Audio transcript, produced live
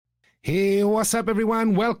Hey, what's up,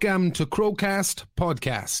 everyone? Welcome to Crowcast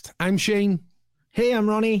Podcast. I'm Shane. Hey, I'm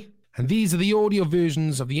Ronnie. And these are the audio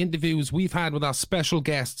versions of the interviews we've had with our special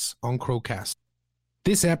guests on Crowcast.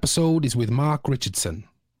 This episode is with Mark Richardson.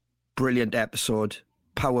 Brilliant episode.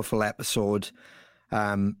 Powerful episode.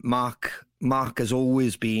 Mark has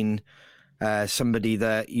always been somebody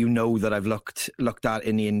that that I've looked at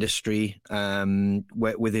in the industry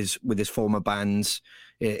with his former bands.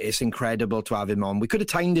 It's incredible to have him on. We could have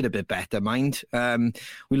timed it a bit better, mind.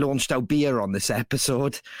 We launched our beer on this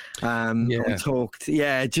episode and talked.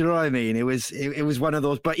 Yeah, do you know what I mean? It was one of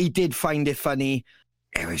those, but he did find it funny.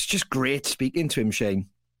 It was just great speaking to him, Shane.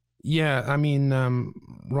 Yeah, I mean,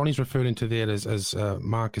 Ronnie's referring to there as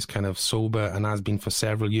Mark is kind of sober and has been for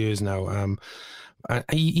several years now.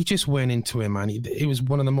 He just went into it, man. It was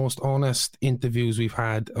one of the most honest interviews we've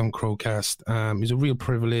had on Crowcast. It was a real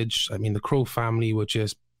privilege. I mean, the Crow family were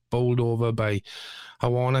just bowled over by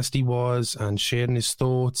how honest he was and sharing his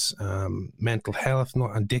thoughts, mental health,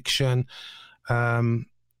 not addiction. And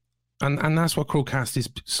that's what Crowcast is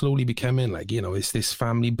slowly becoming. Like, you know, it's this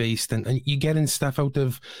family-based, and you're getting stuff out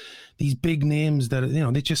of these big names that, you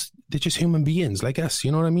know, they're just human beings like us,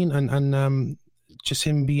 you know what I mean? And just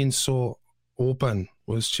him being so open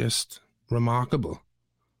was just remarkable.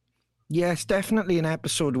 Yes, definitely an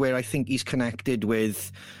episode where I think he's connected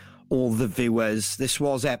with all the viewers. This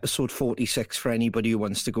was episode 46 for anybody who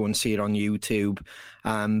wants to go and see it on YouTube.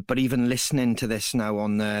 But even listening to this now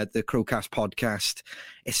on the Crowcast podcast,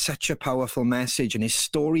 it's such a powerful message, and his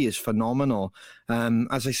story is phenomenal.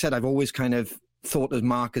 As I said, I've always kind of thought of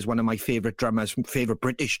Mark as one of my favourite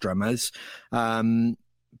British drummers.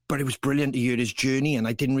 But it was brilliant to hear his journey, and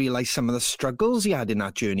I didn't realise some of the struggles he had in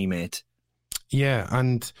that journey, mate. Yeah,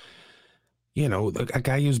 and, you know, a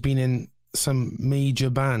guy who's been in some major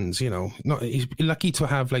bands, you know, he's lucky to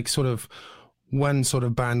have like sort of one sort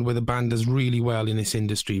of band where the band does really well in this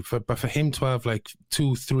industry. But for him to have like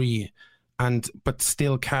 2, 3, but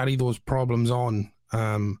still carry those problems on,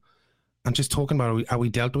 and just talking about how he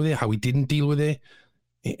dealt with it, how he didn't deal with it.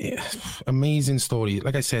 Amazing story.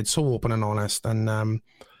 Like I said, so open and honest, and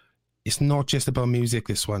it's not just about music,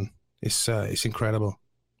 this one. It's incredible.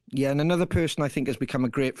 Yeah, and another person I think has become a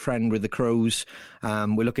great friend with the Crows.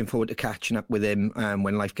 We're looking forward to catching up with him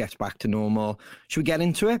when life gets back to normal. Should we get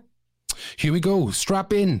into it? Here we go.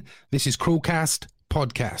 Strap in. This is Crowcast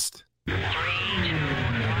Podcast. We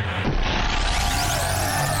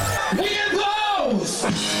impose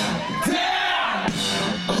their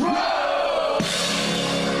Crows!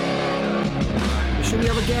 Should we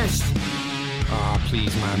have a guest?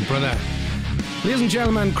 Please, man, brother. Ladies and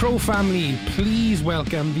gentlemen, Crow family, please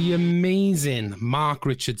welcome the amazing Mark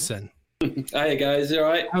Richardson. Hey guys, you all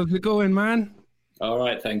right? How's it going, man? All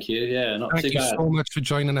right, thank you. Yeah, not too bad. Thank you so much for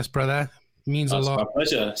joining us, brother. It means a lot. My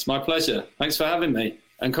pleasure. It's my pleasure. Thanks for having me.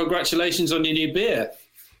 And congratulations on your new beer.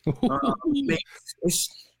 It's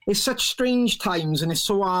such strange times, and it's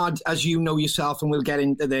so hard, as you know yourself, and we'll get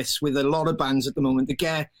into this, with a lot of bands at the moment, to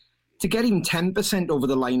get even 10% over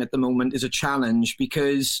the line at the moment is a challenge,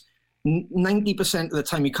 because 90% of the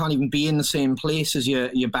time you can't even be in the same place as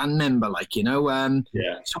your band member, like, you know.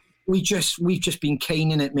 So we've just been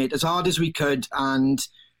caning it, mate, as hard as we could, and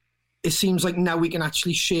it seems like now we can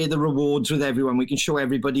actually share the rewards with everyone. We can show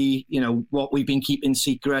everybody, you know, what we've been keeping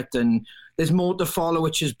secret, and there's more to follow,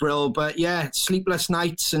 which is brilliant. But yeah, sleepless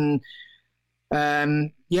nights, and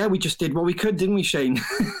we just did what we could, didn't we, Shane?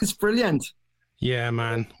 It's brilliant. Yeah,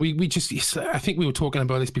 man. We just, I think we were talking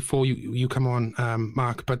about this before you come on,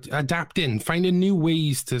 Mark, but adapting, finding new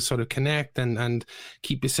ways to sort of connect and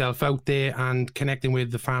keep yourself out there and connecting with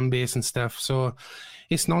the fan base and stuff. So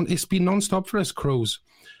it's been non-stop for us, Crows.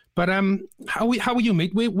 But how are you,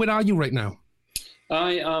 mate? Where are you right now?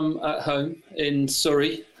 I am at home in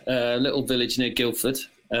Surrey, a little village near Guildford.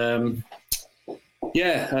 And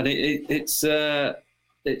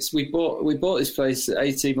we bought this place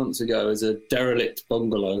 18 months ago as a derelict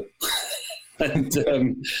bungalow, and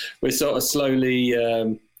we're sort of slowly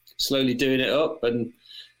doing it up, and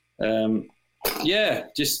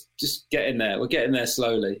just getting there. We're getting there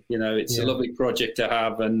slowly. You know, it's a lovely project to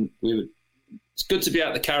have, and it's good to be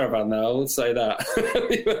out the caravan though. I would say that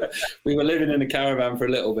we were living in a caravan for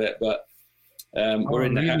a little bit, but we're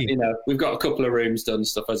in the, you know, we've got a couple of rooms done,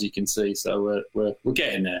 stuff, as you can see. So we're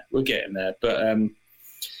getting there. We're getting there, but.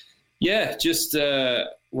 Just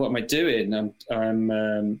what am I doing?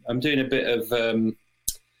 I'm doing a bit of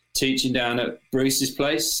teaching down at Bruce's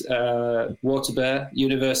place, Waterbear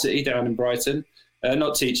University down in Brighton.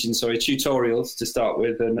 Not teaching, sorry, tutorials to start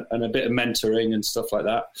with, and a bit of mentoring and stuff like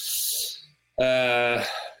that.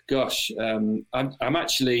 I'm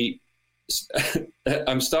actually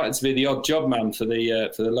I'm starting to be the odd job man for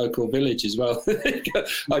the local village as well.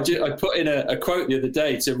 I put in a quote the other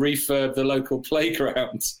day to refurb the local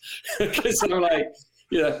playground because I'm like,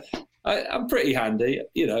 I'm pretty handy.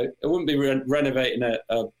 I wouldn't be renovating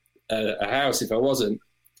a house if I wasn't.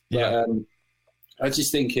 Yeah. But I was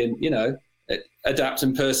just thinking, adapt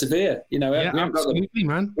and persevere. Absolutely,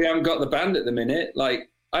 man. We haven't got the band at the minute. Like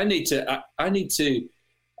I need to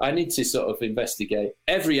sort of investigate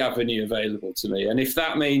every avenue available to me. And if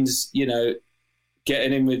that means,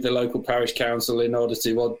 getting in with the local parish council in order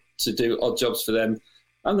to do odd jobs for them,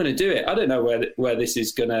 I'm going to do it. I don't know where this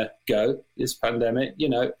is going to go, this pandemic,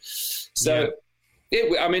 So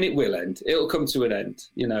it will end. It'll come to an end,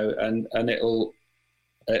 and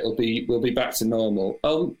we'll be back to normal.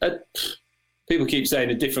 People keep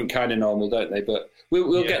saying a different kind of normal, don't they? But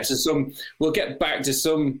we'll get back to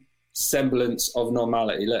some semblance of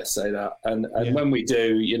normality, let's say that. And when we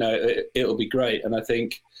do, it'll be great. And I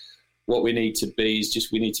think what we need to be is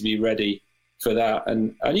we need to be ready for that.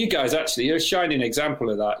 And you guys, actually, you're a shining example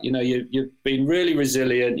of that. You've been really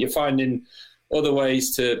resilient. You're finding other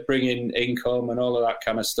ways to bring in income and all of that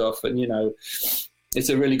kind of stuff. And, it's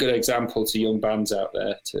a really good example to young bands out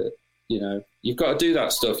there you've got to do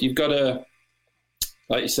that stuff. You've got to,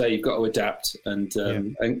 like you say, you've got to adapt and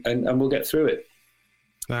we'll get through it.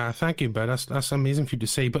 Thank you, Ben. That's amazing for you to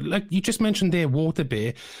say. But like you just mentioned there,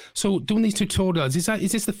 Waterbury. So doing these tutorials, is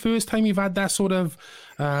this the first time you've had that sort of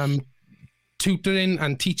tutoring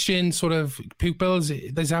and teaching sort of pupils?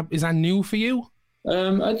 Is that new for you?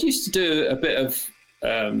 I used to do a bit of.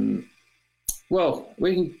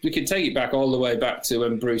 We can take it back all the way back to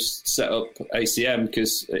when Bruce set up ACM,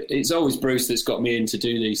 because it's always Bruce that's got me in to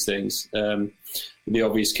do these things. The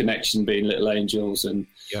obvious connection being Little Angels, and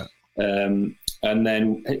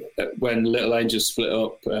then when Little Angels split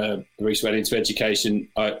up, Bruce went into education.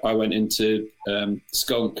 I went into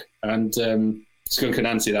Skunk and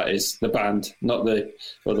Nancy. That is the band, not the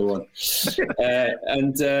other one.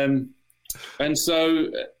 And so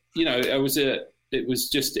it was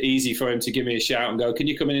just easy for him to give me a shout and go, can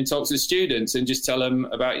you come in and talk to the students and just tell them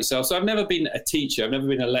about yourself? So I've never been a teacher. I've never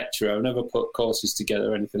been a lecturer. I've never put courses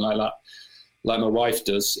together or anything like that, like my wife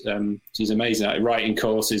does. She's amazing at writing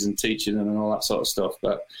courses and teaching them and all that sort of stuff.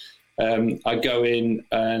 But I go in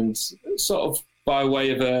and sort of by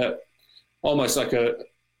way of almost like a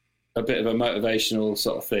bit of a motivational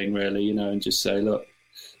sort of thing, really, and just say, look,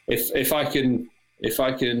 if I can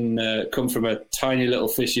come from a tiny little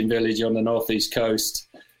fishing village on the northeast coast,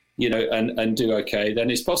 and do okay,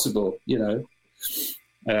 then it's possible,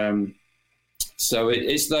 So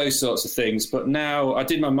it's those sorts of things. But now I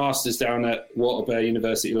did my master's down at Waterbury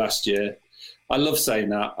University last year. I love saying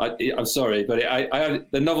that. I'm sorry, but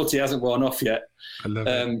the novelty hasn't worn off yet. I love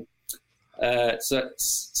it.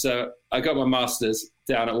 So I got my master's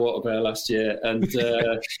down at Waterbury last year, and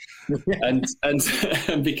and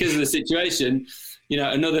because of the situation,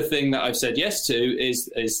 another thing that I've said yes to is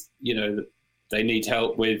they need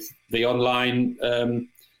help with the online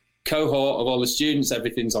cohort of all the students.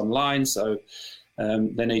 Everything's online, so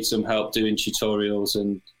they need some help doing tutorials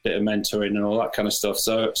and a bit of mentoring and all that kind of stuff.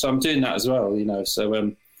 So I'm doing that as well,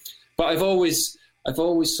 So, but I've always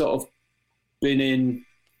sort of been in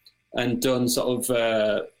and done sort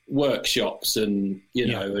of workshops and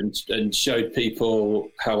and showed people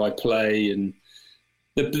how I play. And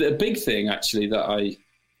the big thing actually that I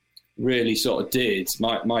really sort of did,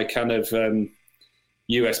 my kind of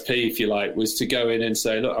USP, if you like, was to go in and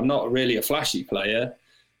say, look, I'm not really a flashy player,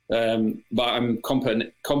 but I'm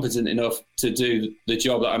competent enough to do the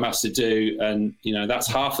job that I'm asked to do. And, that's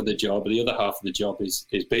half of the job. The other half of the job is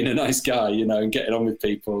being a nice guy, and getting on with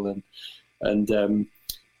people. And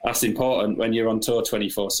that's important when you're on tour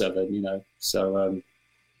 24/7, So,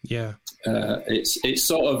 it's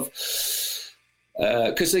sort of,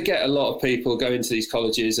 because they get a lot of people go into these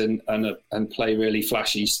colleges and play really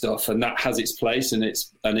flashy stuff, and that has its place, and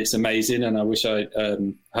it's amazing. And I wish I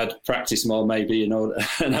had practiced more, maybe, in order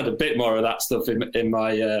and had a bit more of that stuff in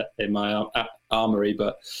my armory.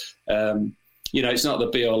 But it's not the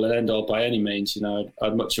be all and end all by any means.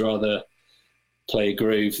 I'd much rather play a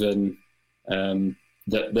groove than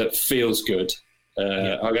that feels good.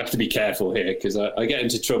 I have to be careful here because I get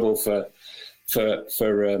into trouble for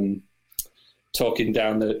talking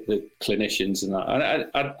down the clinicians and that. And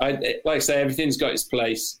I like I say, everything's got its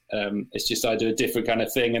place. It's just I do a different kind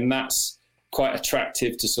of thing, and that's quite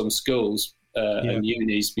attractive to some schools and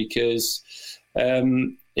unis because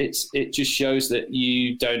it just shows that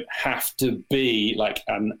you don't have to be like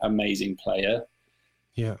an amazing player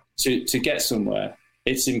to get somewhere.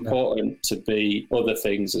 It's important to be other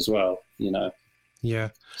things as well, Yeah.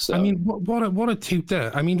 So, I mean, what a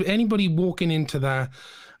tutor. I mean, anybody walking into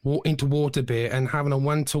Waterbury and having a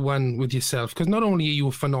one-to-one with yourself, because not only are you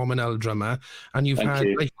a phenomenal drummer and you've had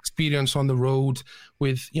life experience on the road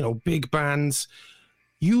with, big bands,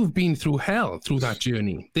 you've been through hell through that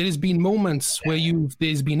journey. There has been moments where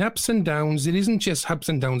there's been ups and downs. It isn't just ups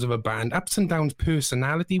and downs of a band, ups and downs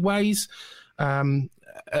personality-wise.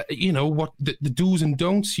 What the do's and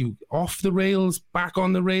don'ts, you off the rails, back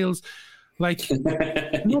on the rails. Like,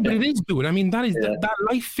 no, but it is good. I mean, that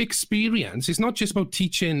life experience. It's not just about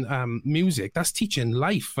teaching music. That's teaching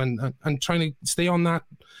life and trying to stay on that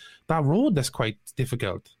road. That's quite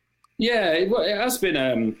difficult. Yeah, it has been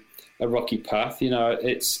a rocky path.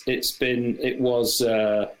 It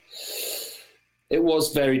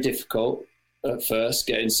was very difficult at first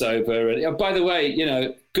getting sober. And by the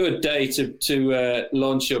way, good day to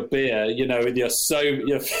launch your beer. With your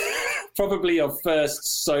probably your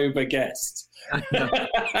first sober guest.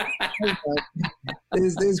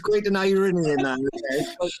 There's quite an irony in that.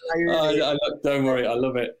 Don't worry, I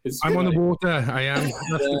love it. I'm on the water. I am.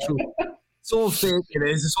 That's the truth. It's all fake. It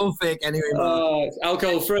is. It's all fake anyway. It's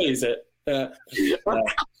alcohol free, is it?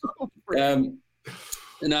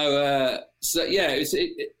 So yeah,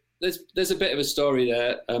 there's a bit of a story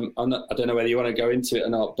there. I don't know whether you want to go into it or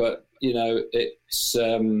not, but it's.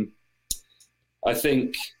 I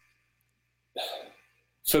think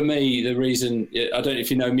for me, the reason I don't know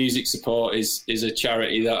if you know, Music Support is a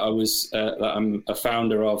charity that that I'm a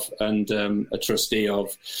founder of and a trustee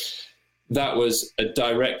of. That was a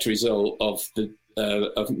direct result of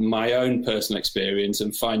of my own personal experience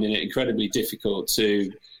and finding it incredibly difficult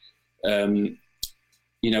to,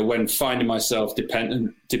 when finding myself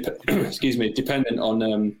dependent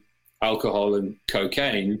on alcohol and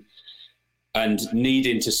cocaine, and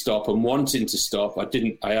needing to stop and wanting to stop. I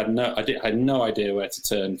had no idea where to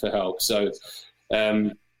turn for help. So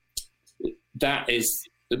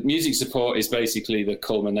Music Support is basically the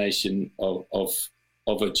culmination of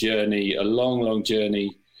a journey, a long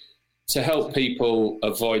journey to help people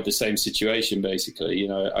avoid the same situation. Basically,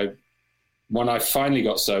 when I finally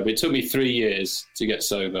got sober, it took me 3 years to get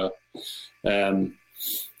sober. When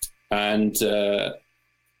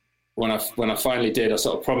I finally did, I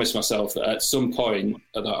sort of promised myself that at some point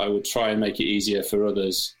that I would try and make it easier for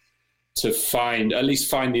others to at least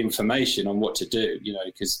find the information on what to do,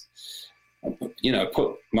 because,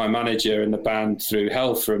 put my manager and the band through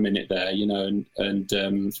hell for a minute there, and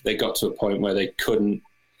they got to a point where they couldn't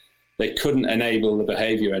enable the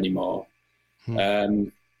behavior anymore.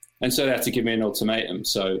 And so they had to give me an ultimatum.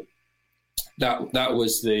 So that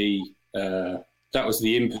was the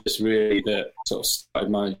impetus really that sort of started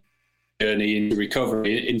my journey into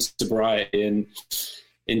recovery, into sobriety and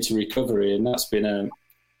into recovery. And that's been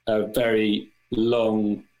a very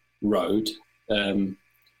long road. I'm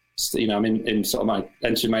in sort of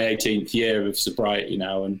entering my 18th year of sobriety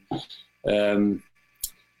now. And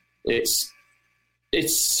it's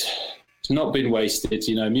not been wasted.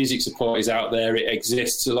 Music Support is out there. It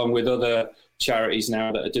exists along with other charities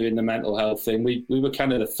now that are doing the mental health thing. We were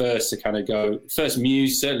kind of the first to kind of go,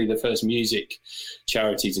 certainly the first music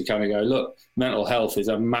charity to kind of go, look, mental health has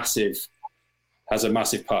a massive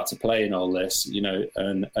part to play in all this,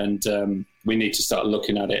 and we need to start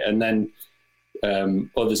looking at it. And then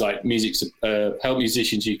others like Help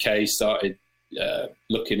Musicians UK started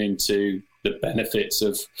looking into the benefits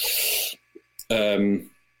of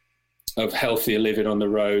healthier living on the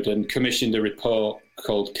road, and commissioned a report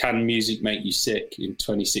called Can Music Make You Sick in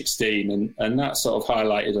 2016, and that sort of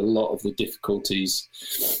highlighted a lot of the difficulties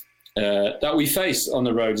that we face on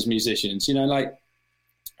the road as musicians. Like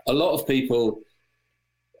a lot of people,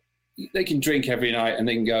 they can drink every night and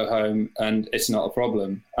they can go home and it's not a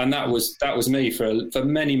problem. And that was me for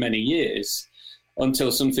many years,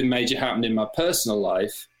 until something major happened in my personal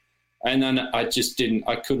life. And then I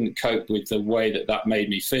couldn't cope with the way that made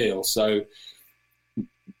me feel. So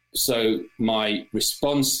my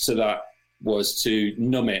response to that was to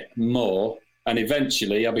numb it more. And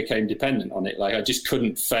eventually I became dependent on it. Like I just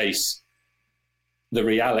couldn't face the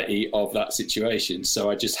reality of that situation. So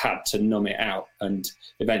I just had to numb it out. And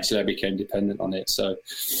eventually I became dependent on it. So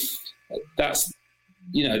that's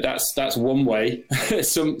one way.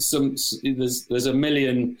 There's a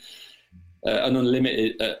million, a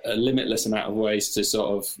limitless amount of ways to sort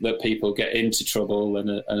of that people get into trouble, and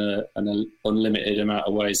an unlimited amount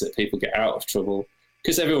of ways that people get out of trouble,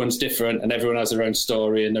 because everyone's different and everyone has their own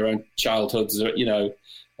story and their own childhoods,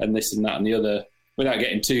 and this and that and the other. Without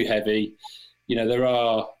getting too heavy, there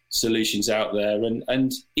are solutions out there,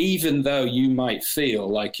 and even though you might feel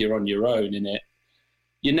like you're on your own in it,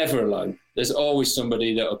 you're never alone. There's always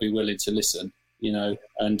somebody that will be willing to listen. you know,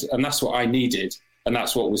 and that's what I needed. And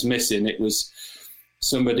that's what was missing. It was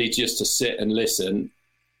somebody just to sit and listen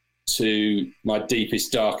to my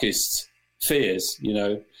deepest, darkest fears, you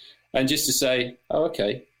know, and just to say, oh,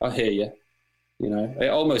 okay, I hear you. You know, it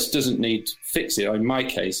almost doesn't need fixing. In my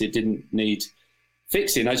case, it didn't need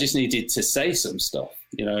fixing. I just needed to say some stuff,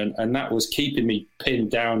 you know, and that was keeping me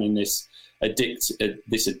pinned down in this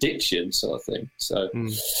addiction sort of thing. So,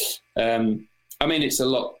 I mean,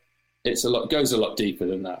 it goes a lot deeper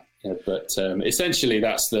than that. Yeah, but essentially,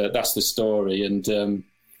 that's the story. And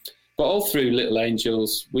but all through Little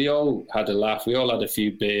Angels, we all had a laugh. We all had a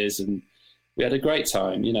few beers, and we had a great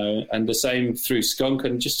time, you know. And the same through Skunk,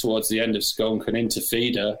 and just towards the end of Skunk and into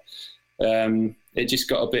Feeder, it just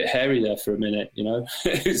got a bit hairy there for a minute, you know.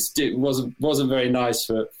 It wasn't very nice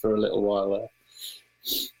for a little while there.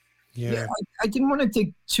 Yeah, I didn't want to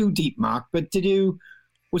dig too deep, Mark. But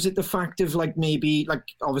was it the fact of like maybe like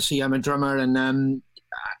obviously I'm a drummer and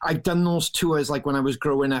I've done those tours like when I was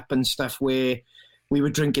growing up and stuff where we were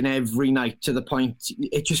drinking every night to the point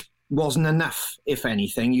it just wasn't enough, if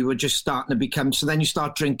anything. You were just starting to become... So then you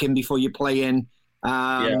start drinking before you play in.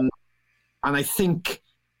 And I think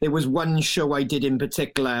there was one show I did in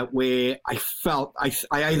particular where I felt I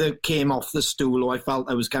either came off the stool or I felt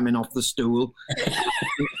I was coming off the stool.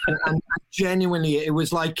 and genuinely, it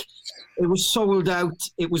was like... It was sold out.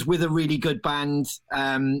 It was with a really good band.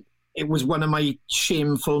 It was one of my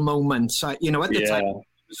shameful moments. At the time, it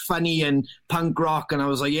was funny and punk rock, and I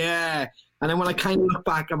was like, yeah. And then when I kind of look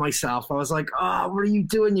back at myself, I was like, oh, what are you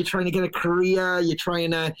doing? You're trying to get a career. You're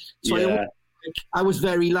trying to... So I was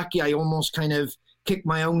very lucky. I almost kind of kicked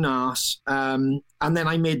my own ass. And then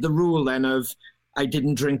I made the rule then of I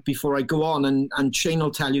didn't drink before I go on. And Shane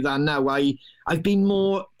will tell you that now. I've been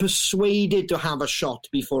more persuaded to have a shot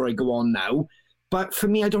before I go on now. But for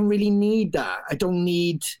me, I don't really need that. I don't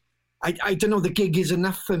need... I don't know, the gig is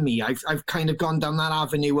enough for me. I've kind of gone down that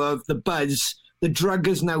avenue of the buzz. The drug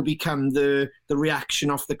has now become the reaction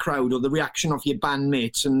of the crowd or the reaction of your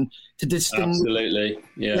bandmates. And to distinguish... Absolutely,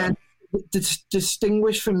 yeah.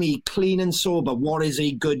 Distinguish for me, clean and sober, what is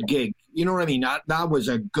a good gig? You know what I mean? That was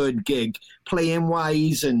a good gig. Playing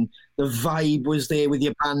wise and the vibe was there with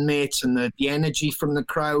your bandmates and the energy from the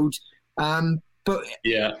crowd. But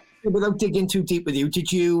yeah, without digging too deep with you,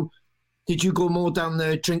 did you go more down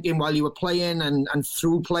the drinking while you were playing and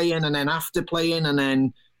through playing and then after playing and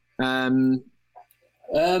then...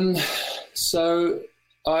 So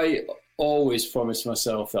I always promised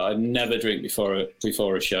myself that I'd never drink before a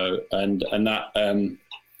show, and that.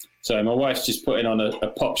 So my wife's just putting on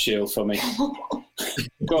a pop shield for me.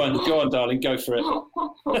 Go on, darling, go for it.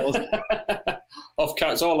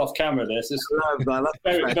 It's all off camera. This is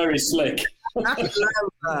very, very slick. I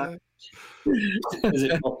love that. Is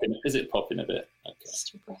it popping a bit?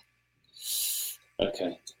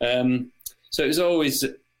 Okay. So it was always...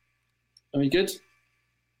 Are we good?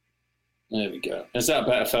 There we go. Is that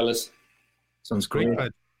better, fellas? Sounds great.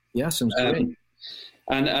 Yeah, sounds great.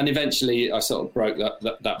 And eventually I sort of broke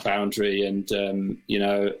that boundary and,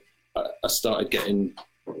 I started getting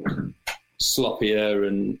sloppier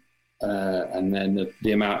and then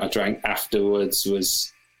the amount I drank afterwards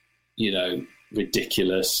was,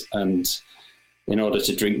 ridiculous. And in order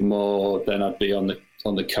to drink more, then I'd be on the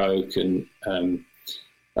coke and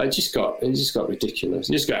it just got ridiculous.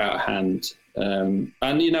 It just got out of hand. And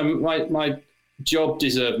my job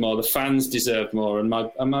deserved more. The fans deserved more, and my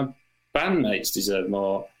bandmates deserved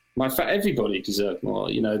more. Everybody deserved more,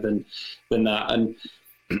 than that. And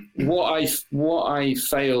what I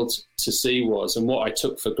failed to see was, and what I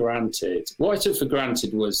took for granted. What I took for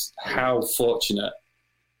granted was how fortunate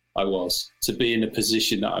I was to be in the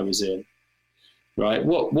position that I was in. Right.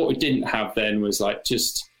 What we didn't have then was like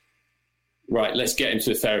just. Right, let's get him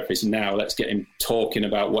to a therapist now. Let's get him talking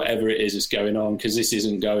about whatever it is that's going on, because this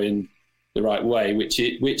isn't going the right way, which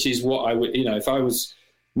is what I would, if I was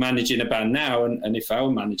managing a band now and if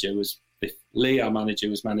Lee, our manager,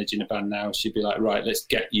 was managing a band now, she'd be like, right, let's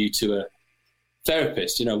get you to a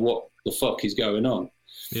therapist. What the fuck is going on?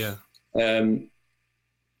 Yeah. But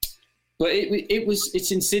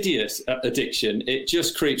it's insidious addiction. It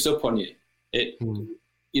just creeps up on you.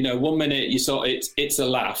 One minute you saw it's a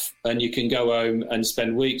laugh and you can go home and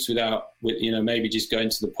spend weeks without, maybe just going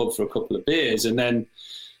to the pub for a couple of beers. And then,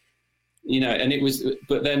 and it was,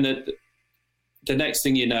 but then the next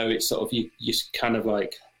thing it's sort of, you kind of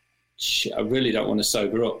like, shit, I really don't want to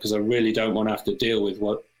sober up because I really don't want to have to deal with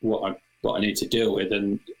what I need to deal with.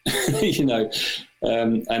 And, and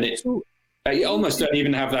you almost don't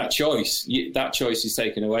even have that choice. That choice is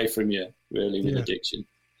taken away from you really with addiction.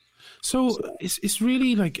 So it's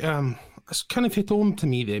really like, kind of hit home to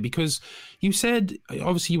me there, because you said,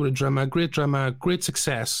 obviously, you were a drummer, great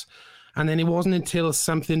success. And then it wasn't until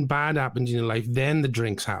something bad happened in your life, then the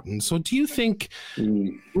drinks happened. So do you think,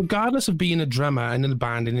 regardless of being a drummer and in a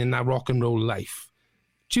band and in that rock and roll life,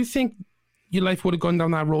 do you think your life would have gone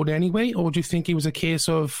down that road anyway? Or do you think it was a case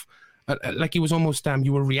of, like it was almost,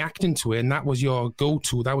 you were reacting to it and that was your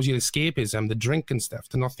go-to, that was your escapism, the drink and stuff,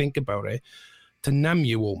 to not think about it, to numb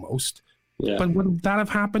you almost? Yeah. But would that have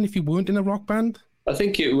happened if you weren't in a rock band? I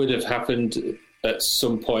think it would have happened at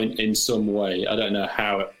some point in some way. I don't know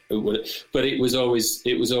how it would, but it was always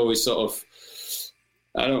sort of,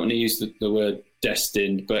 I don't want to use the word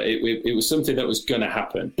destined, but it was something that was going to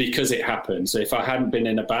happen because it happened. So if I hadn't been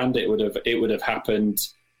in a band, it would have happened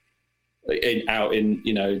out in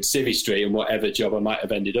Civvy Street and whatever job I might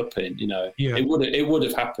have ended up in. It would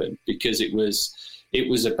have happened because it was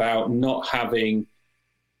about not having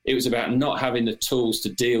the tools to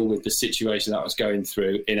deal with the situation that I was going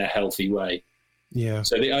through in a healthy way. Yeah.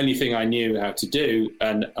 So the only thing I knew how to do,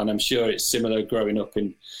 and I'm sure it's similar growing up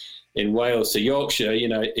in Wales to Yorkshire,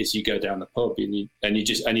 is you go down the pub and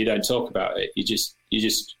you don't talk about it. You just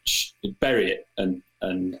bury it and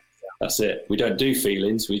that's it. We don't do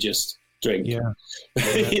feelings. We just drink. Yeah.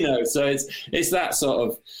 So it's that sort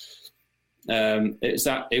of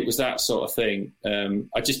it was that sort of thing.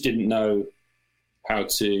 I just didn't know how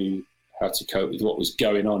to cope with what was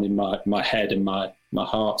going on in my head and my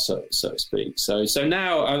heart, so to speak. So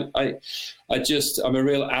now I'm a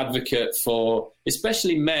real advocate for,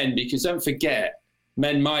 especially men, because don't forget,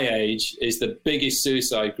 men my age is the biggest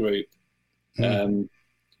suicide group that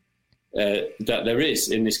there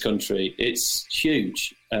is in this country. It's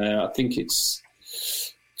huge. I think it's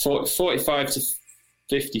 45 to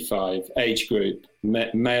 55 age group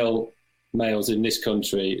males in this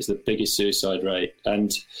country is the biggest suicide rate,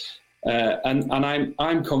 and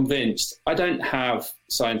I'm convinced, I don't have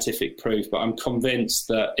scientific proof, but I'm convinced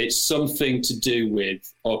that it's something to do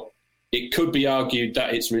with, or it could be argued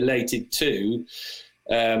that it's related to,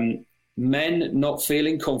 men not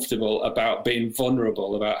feeling comfortable about being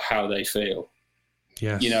vulnerable about how they feel.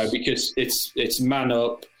 Yes. Because it's man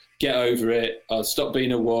up, get over it, I'll stop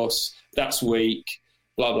being a wuss, that's weak,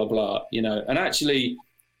 blah, blah, blah, And actually,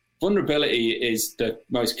 vulnerability is the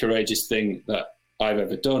most courageous thing that I've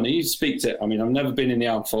ever done. And you speak to, I've never been in the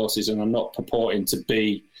armed forces, and I'm not purporting to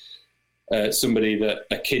be somebody that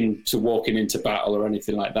akin to walking into battle or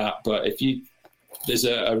anything like that. But there's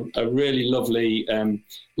a really lovely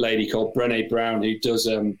lady called Brené Brown who does,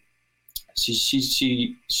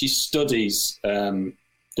 she studies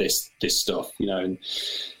this stuff, and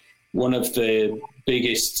one of the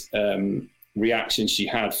biggest reactions she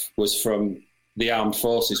had was from the armed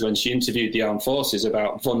forces. When she interviewed the armed forces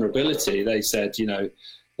about vulnerability, they said,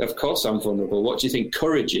 of course I'm vulnerable. What do you think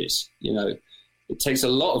courage is? It takes a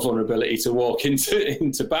lot of vulnerability to walk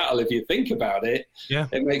into battle. If you think about it,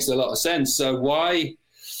 It makes a lot of sense. So why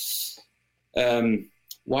don't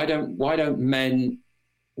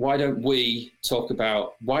we talk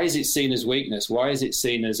about, why is it seen as weakness? Why is it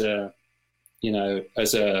seen as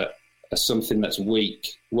as something that's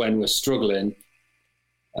weak when we're struggling?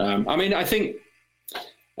 I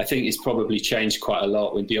think it's probably changed quite a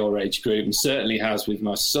lot with your age group, and certainly has with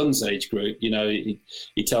my son's age group. He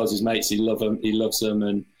tells his mates he loves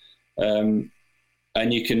them,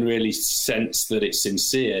 and you can really sense that it's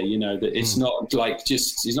sincere. That it's not like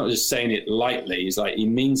he's not just saying it lightly. He's like, he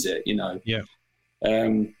means it. Yeah.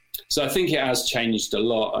 So I think it has changed a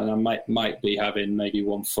lot, and I might be having maybe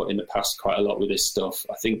one foot in the past quite a lot with this stuff.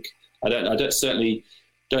 I certainly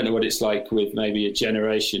don't know what it's like with maybe a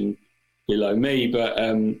generation below me, but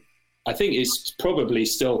I think it's probably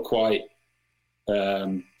still quite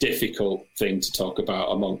difficult thing to talk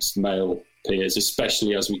about amongst male peers,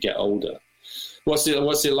 especially as we get older. What's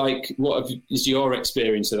it like? Is your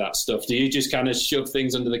experience of that stuff? Do you just kind of shove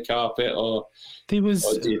things under the carpet, or there was?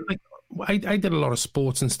 I did a lot of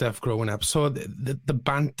sports and stuff growing up, so the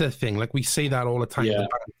banter thing, like we say that all the time. Yeah.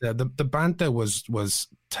 The banter was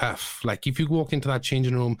tough. Like if you walk into that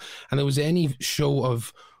changing room and there was any show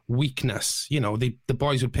of weakness, the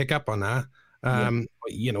boys would pick up on that.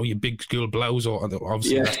 Your big school blouse, or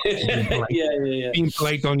obviously being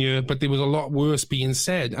polite on you, but there was a lot worse being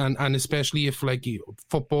said, and especially if like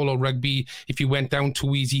football or rugby, if you went down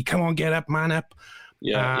too easy, come on, get up, man up.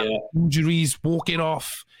 Injuries, walk it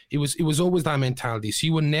off. It was always that mentality. So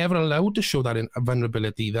you were never allowed to show that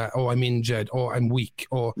vulnerability, that, oh, I'm injured, or I'm weak,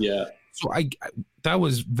 or So that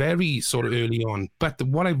was very sort of early on. But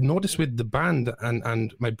what I've noticed with the band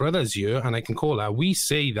and my brothers here, and I can call that, we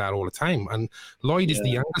say that all the time. And Lloyd is the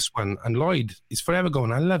youngest one, and Lloyd is forever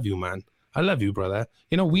going, I love you, man. I love you, brother.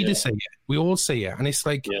 You know, we just say it. We all say it. And it's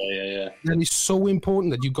like, and it's so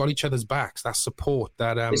important that you've got each other's backs, that support,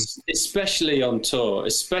 that especially on tour,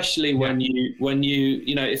 especially when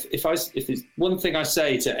you know, if it's one thing I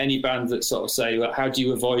say to any band that sort of say, well, how do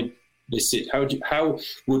you avoid this? How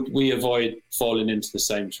would we avoid falling into the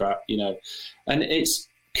same trap? You know, and it's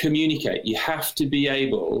communicate. You have to be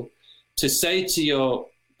able to say to your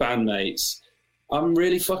bandmates, I'm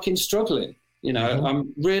really fucking struggling. You know,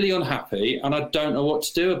 I'm really unhappy and I don't know what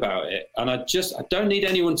to do about it. And I don't need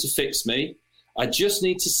anyone to fix me. I just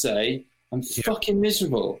need to say, I'm fucking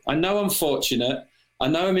miserable. I know I'm fortunate. I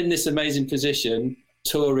know I'm in this amazing position,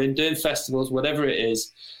 touring, doing festivals, whatever it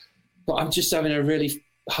is, but I'm just having a really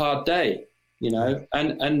hard day, you know?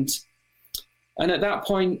 And at that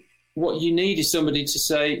point, what you need is somebody to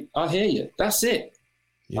say, I hear you. That's it.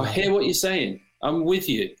 I hear what you're saying. I'm with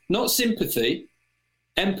you. Not sympathy,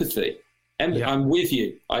 empathy. I'm with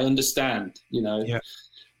you. I understand, you know,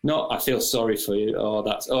 not I feel sorry for you.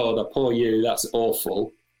 The poor you. That's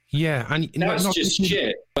awful. Yeah. And that's just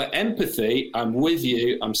shit. But empathy, I'm with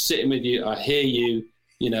you. I'm sitting with you. I hear you.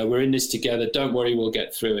 You know, we're in this together. Don't worry. We'll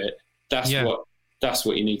get through it. That's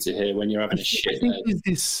what you need to hear when you're having a shit day. I think there's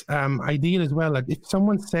this idea as well, like if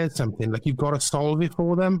someone says something, like you've got to solve it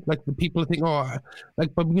for them. Like the people think, but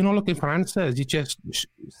you're not looking for answers. You just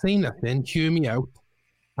say nothing, hear me out.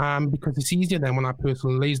 Because it's easier then when that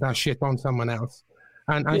person lays that shit on someone else.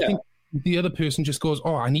 And I think the other person just goes,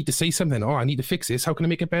 I need to say something. I need to fix this. How can I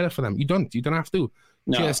make it better for them? You don't have to.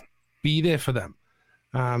 No. Just be there for them.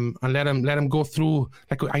 And let them go through,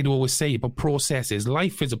 like I'd always say, about processes.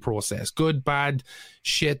 Life is a process, good, bad,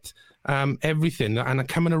 shit, everything. And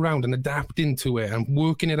coming around and adapting to it and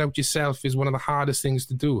working it out yourself is one of the hardest things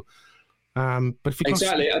to do. But if you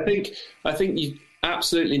exactly, I think you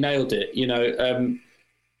absolutely nailed it. You know,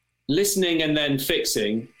 listening and then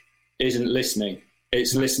fixing isn't listening.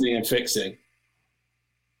 It's listening and fixing.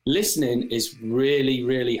 Listening is really,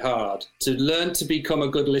 really hard. To learn to become a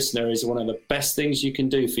good listener is one of the best things you can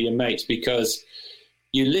do for your mates, because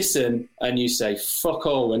you listen and you say fuck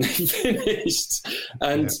all when they've finished,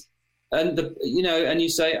 and you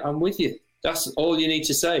say, I'm with you. That's all you need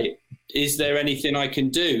to say. Is there anything I can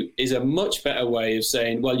do? Is a much better way of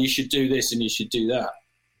saying, well, you should do this and you should do that.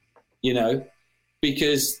 You know,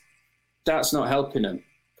 because that's not helping them.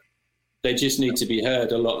 They just need to be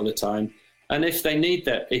heard a lot of the time. And if they need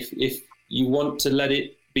that, if you want to let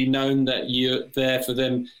it be known that you're there for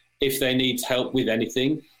them, if they need help with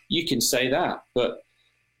anything, you can say that. But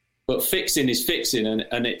fixing is fixing,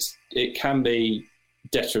 and it can be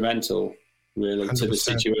detrimental, really, 100%. To the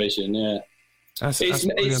situation. Yeah,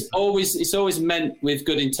 it's always meant with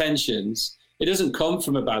good intentions. It doesn't come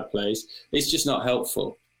from a bad place. It's just not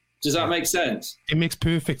helpful. Does that make sense? It makes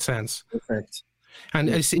perfect sense. Perfect. And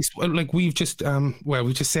it's like we've just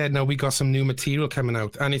we just said now we got some new material coming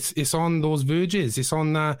out, and it's on those verges. It's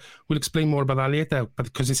on. We'll explain more about that later, but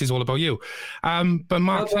because this is all about you. But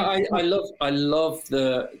Mark, I love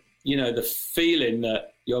the feeling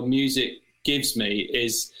that your music gives me.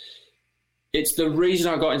 It's the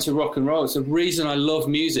reason I got into rock and roll. It's the reason I love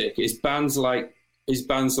music. Is bands like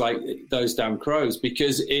Those Damn Crows,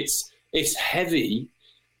 because it's heavy,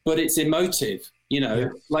 but it's emotive. You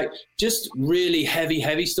know, like just really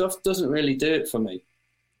heavy stuff doesn't really do it for me.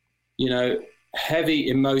 You know, heavy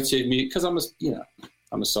emotive music, because I'm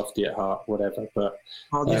a softie at heart, whatever. But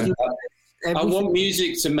I want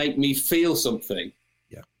music to make me feel something.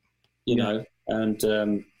 Yeah, you know, and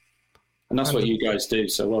that's what you guys do.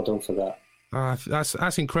 So well done for that.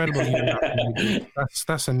 That's incredible.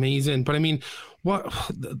 That's amazing. But I mean, what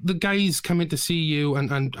the guys coming to see you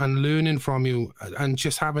and learning from you and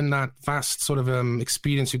just having that vast sort of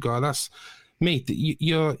experience you got. That's, mate.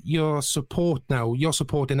 Your support now. You're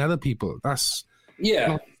supporting other people. That's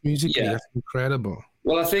musically. That's incredible.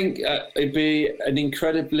 Well, I think it'd be an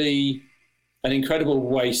incredible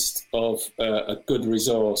waste of a good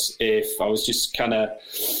resource if I was just kind of,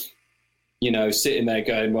 sitting there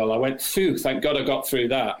going, well, I went, phew, thank God I got through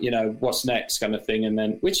that, what's next kind of thing. And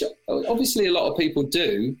then, which obviously a lot of people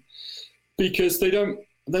do, because they don't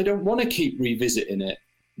want to keep revisiting it.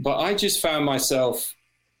 But I just found myself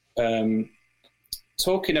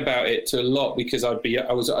talking about it to a lot, because I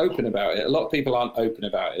was open about it. A lot of people aren't open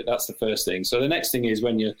about it. That's the first thing. So the next thing is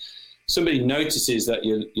when somebody notices that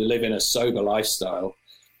you're living a sober lifestyle,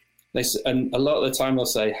 and a lot of the time they'll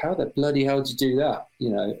say, how the bloody hell did you do that?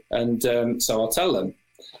 And so I'll tell them.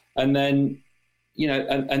 And then,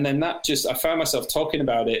 and then that just, I found myself talking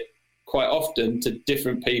about it quite often to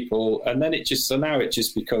different people. And then it's just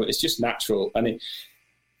natural. And it,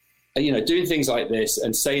 doing things like this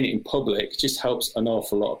and saying it in public just helps an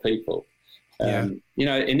awful lot of people. You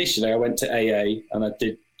know, initially I went to AA and I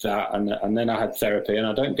did that, and then I had therapy, and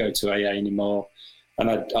I don't go to AA anymore. And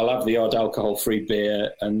I'll have the odd alcohol-free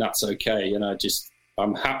beer, and that's okay. And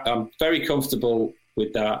I'm very comfortable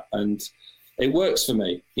with that, and it works for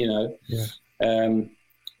me. You know. Yeah.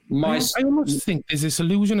 I almost think there's this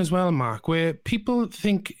illusion as well, Mark, where people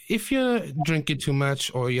think if you're drinking too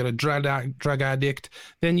much or you're a drug addict,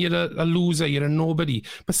 then you're a loser, you're a nobody.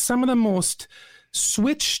 But some of the most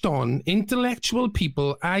switched on intellectual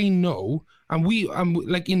people I know, and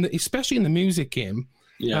like especially in the music game.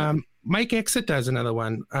 Yeah. Mike Exeter is another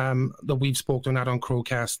one that we've spoken at on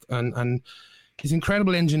Crowcast, and he's an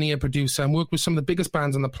incredible engineer, producer, and worked with some of the biggest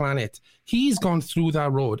bands on the planet. He's gone through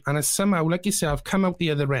that road and has somehow, like yourself, come out the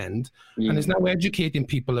other end and is now educating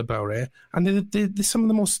people about it. And they're some of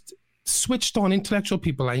the most switched on intellectual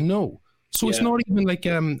people I know. So it's not even like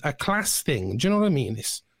a class thing. Do you know what I mean?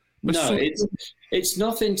 It's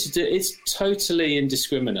nothing to do. It's totally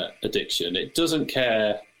indiscriminate addiction. It doesn't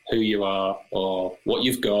care who you are or what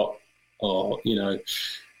you've got, or you know,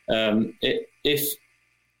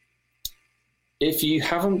 if you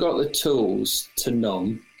haven't got the tools to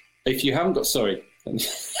numb, if you haven't got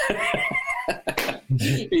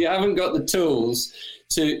you haven't got the tools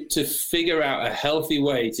to figure out a healthy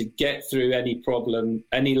way to get through any problem,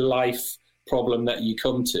 any life problem that you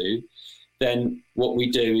come to, then what we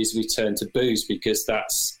do is we turn to booze, because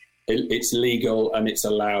it's legal and it's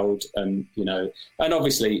allowed, and you know, and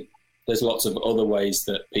obviously there's lots of other ways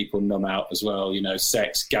that people numb out as well. You know,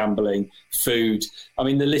 sex, gambling, food. I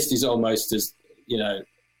mean, the list is almost as, you know,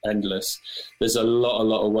 endless. There's a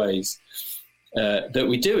lot of ways that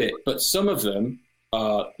we do it, but some of them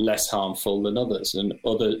are less harmful than others, and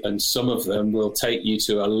some of them will take you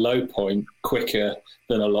to a low point quicker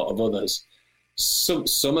than a lot of others.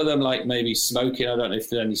 Some of them, like maybe smoking. I don't know if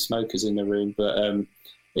there are any smokers in the room, but I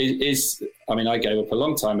mean, I gave up a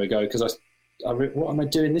long time ago because what am I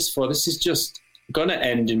doing this for? This is just going to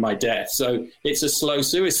end in my death. So it's a slow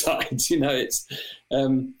suicide, you know. It's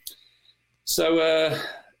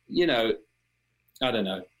you know, I don't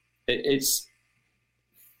know. It's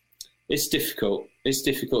difficult. It's a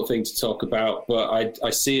difficult thing to talk about, but I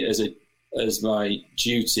see it as my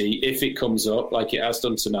duty, if it comes up like it has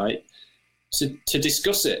done tonight, to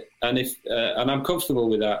discuss it. And and I'm comfortable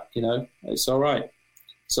with that. You know, it's all right.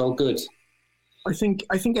 It's all good. I think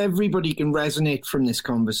everybody can resonate from this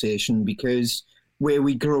conversation, because where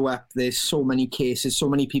we grow up, there's so many cases, so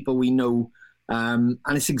many people we know. And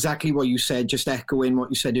it's exactly what you said, just echoing what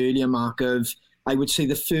you said earlier, Mark, I would say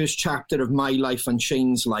the first chapter of my life and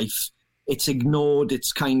Shane's life, it's ignored.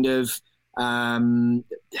 It's kind of,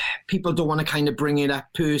 people don't want to kind of bring it up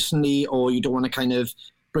personally, or you don't want to kind of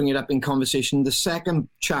bring it up in conversation. The second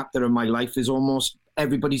chapter of my life is almost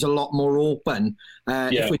everybody's a lot more open.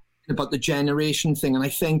 If we're talking about the generation thing. And I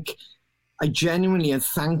think I genuinely am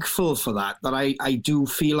thankful for that I do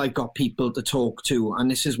feel I got people to talk to. And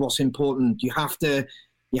this is what's important. You have to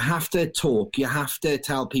talk. You have to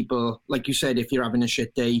tell people, like you said, if you're having a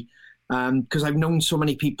shit day. Because I've known so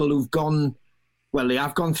many people who've they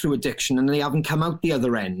have gone through addiction and they haven't come out the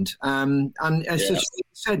other end. And as I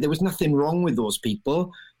said, there was nothing wrong with those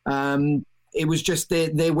people. It was just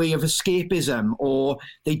their way of escapism, or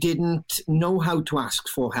they didn't know how to ask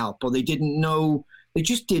for help, or they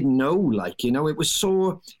just didn't know, like, you know. It was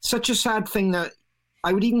such a sad thing that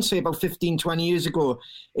I would even say about 15, 20 years ago,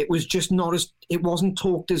 it was just it wasn't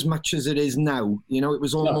talked as much as it is now. You know, it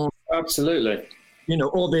was almost... No, absolutely. You know,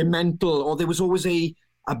 or they're mental, or there was always a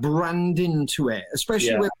branding to it,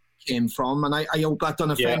 especially where we came from. And I hope that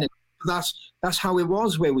don't offend it. That's how it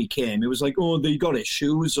was where we came. It was like, oh, they got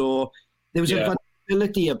issues, or there was a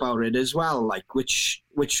vulnerability about it as well, like which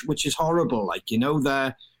is horrible. Like, you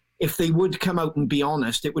know, if they would come out and be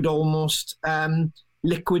honest, it would almost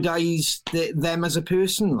liquidize them as a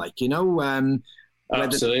person, like, you know.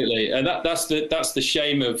 Absolutely, and that's the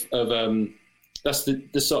shame of that's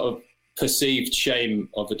the sort of perceived shame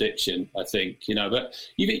of addiction, I think, you know. But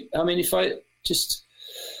I mean, if I just,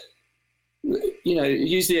 you know,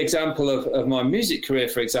 use the example of my music career,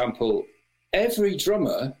 for example, every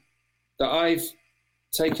drummer that I've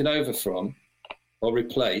taken over from or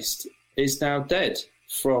replaced is now dead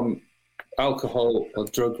from alcohol or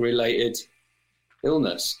drug-related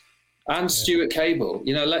illness. And Stuart Cable,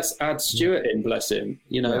 you know, let's add Stuart in, bless him,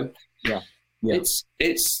 you know. Yeah.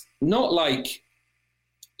 It's not like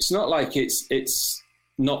it's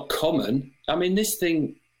not common. I mean, this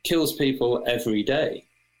thing kills people every day.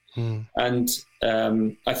 And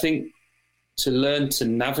I think to learn to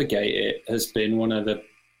navigate it has been one of the,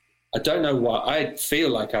 I don't know why, I feel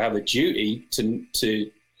like I have a duty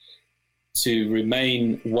to to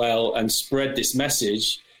remain well and spread this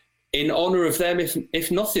message in honor of them,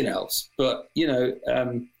 if nothing else. But, you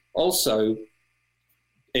know, also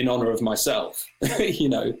in honor of myself, you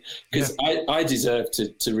know, because I deserve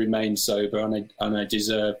to remain sober, and I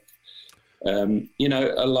deserve, you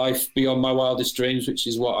know, a life beyond my wildest dreams, which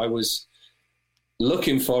is what I was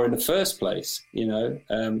looking for in the first place. You know,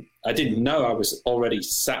 I didn't know I was already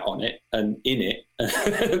sat on it and in it,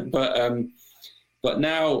 but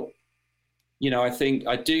now, you know,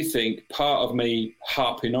 I do think part of me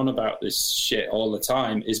harping on about this shit all the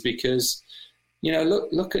time is because, you know,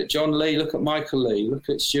 look at John Lee, look at Michael Lee, look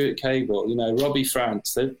at Stuart Cable, you know, Robbie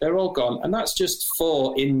France, they're all gone. And that's just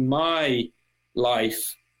 4 in my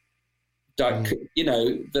life that, you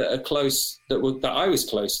know, that are close, that I was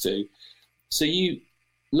close to. So you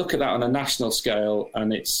look at that on a national scale,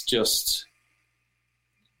 and it's just,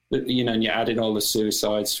 you know, and you're adding all the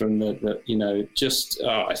suicides from the you know, just,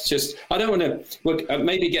 it's just, I don't want to, we're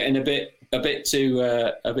maybe getting a bit too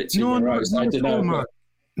morose. I don't know.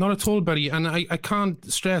 Not at all, buddy. And I can't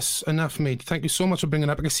stress enough, mate. Thank you so much for bringing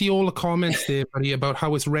it up. I can see all the comments there, buddy, about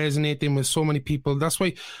how it's resonating with so many people. That's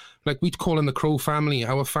why, like, we call them the Crow family.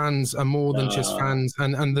 Our fans are more than just fans,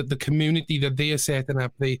 and the community that they are setting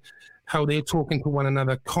up, how they're talking to one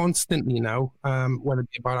another constantly now, whether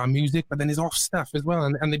it be about our music, but then there's off stuff as well,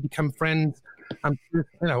 and they become friends, and, you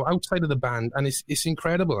know, outside of the band, and it's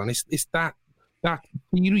incredible, and it's that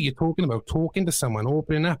theory you're talking about, talking to someone,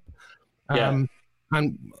 opening up.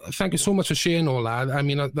 And thank you so much for sharing all that. I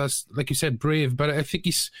mean, that's, like you said, brave, but I think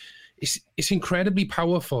it's incredibly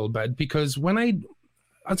powerful, Bud, because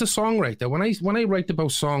as a songwriter, when I write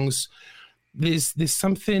about songs, there's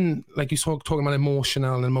something, like you talking about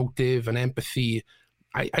emotional and emotive and empathy.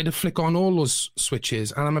 I had to flick on all those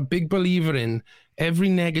switches, and I'm a big believer in every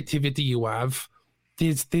negativity you have.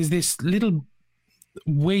 There's this little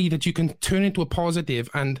way that you can turn into a positive,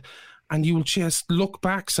 and you'll just look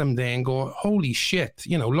back someday and go, holy shit,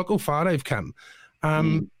 you know, look how far I've come.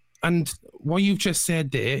 And what you've just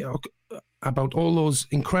said there about all those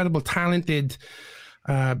incredible, talented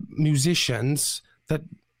musicians that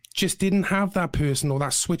just didn't have that person or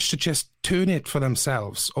that switch to just turn it for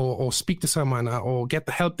themselves, or speak to someone, or get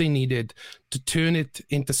the help they needed to turn it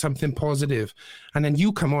into something positive. And then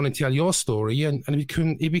you come on and tell your story, and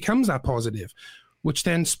it becomes that positive, which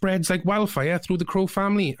then spreads like wildfire through the Crow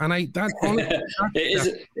family. And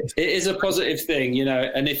it is a positive thing, you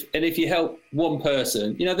know. And if you help one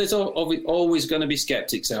person, you know, there's always going to be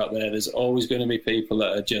skeptics out there. There's always going to be people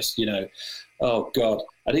that are just, you know, oh God,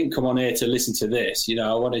 I didn't come on here to listen to this. You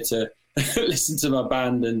know, I wanted to listen to my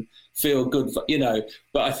band and feel good, you know.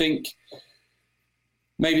 But I think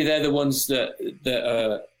maybe they're the ones that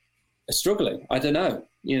are struggling. I don't know.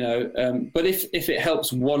 You know, but if it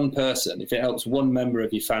helps one person, if it helps one member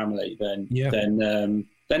of your family, then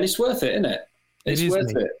it's worth it, isn't it? It's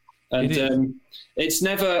worth it. And it's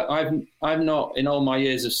never. I've not, in all my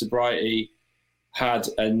years of sobriety, had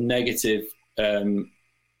a negative.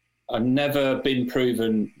 I've never been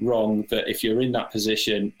proven wrong that if you're in that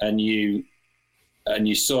position and you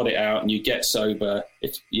sort it out and you get sober,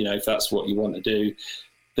 if that's what you want to do,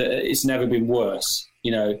 that it's never been worse.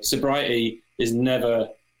 You know, sobriety is never,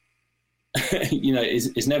 you know,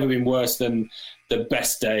 it's never been worse than the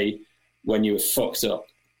best day when you were fucked up.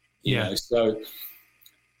 You know? So,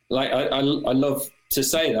 like, I love to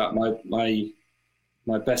say that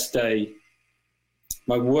my best day,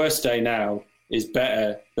 my worst day now is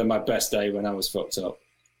better than my best day when I was fucked up.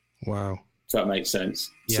 Wow, if that makes sense.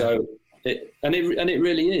 Yeah. So it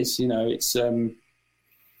really is. You know, it's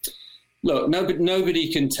look,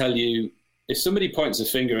 nobody can tell you. If somebody points a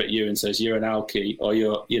finger at you and says you're an alkie or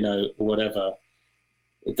you're, you know, whatever,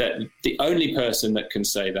 that the only person that can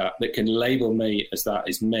say that can label me as that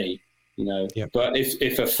is me, you know. Yep. But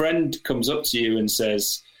if a friend comes up to you and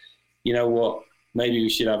says, you know what, maybe we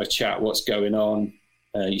should have a chat, what's going on?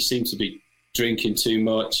 You seem to be drinking too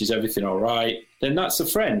much. Is everything all right? Then that's a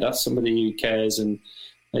friend. That's somebody who cares, and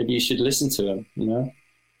maybe you should listen to them, you know.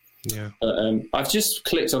 Yeah. I've just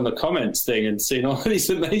clicked on the comments thing and seen all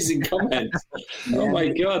these amazing comments. Oh my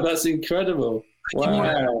God, that's incredible!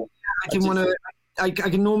 Wow. I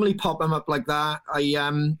can normally pop them up like that.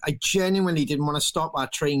 I genuinely didn't want to stop our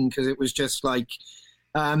train because it was just like,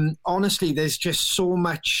 honestly, there's just so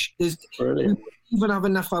much. There's brilliant. Even have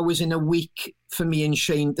enough hours in a week for me and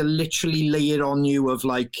Shane to literally lay it on you of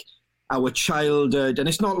like our childhood, and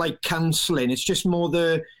it's not like counselling. It's just more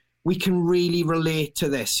we can really relate to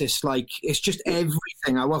this. It's like, it's just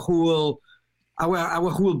everything. Our whole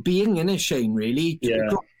being in it, Shane, really.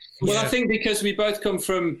 Yeah. Well, I think because we both come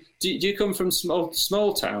from, do you come from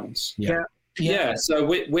small towns? Yeah. Yeah. So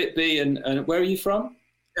Whitby and where are you from?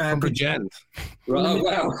 From Bridgend. Right. Oh,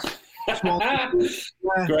 wow.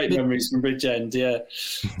 Great memories from Bridgend. Yeah.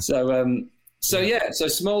 So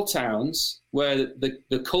small towns where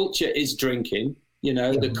the culture is drinking.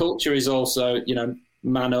 The culture is also,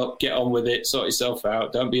 man up, get on with it, sort yourself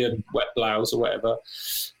out, don't be a wet blouse or whatever.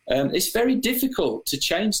 It's very difficult to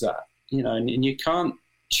change that, and you can't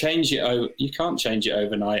change it. You can't change it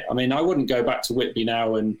overnight. I mean, I wouldn't go back to Whitby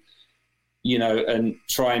now and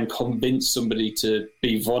try and convince somebody to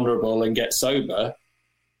be vulnerable and get sober.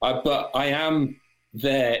 But I am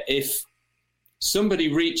there if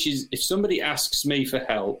somebody asks me for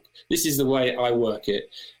help. This is the way I work it.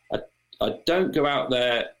 I don't go out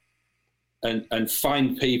there and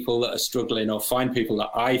find people that are struggling or find people that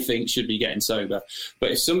I think should be getting sober. But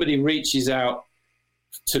if somebody reaches out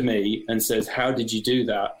to me and says, how did you do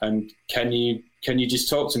that? And can you just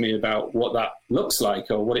talk to me about what that looks like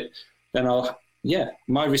or what it, then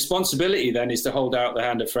my responsibility then is to hold out the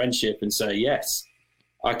hand of friendship and say, yes,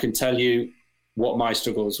 I can tell you what my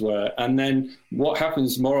struggles were. And then what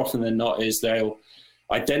happens more often than not is they'll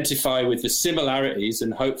identify with the similarities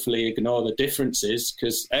and hopefully ignore the differences,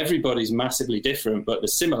 because everybody's massively different, but the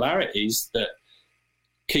similarities that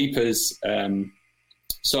keep us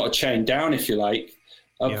sort of chained down, if you like,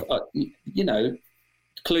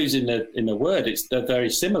 clues in the word, they're very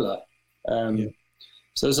similar.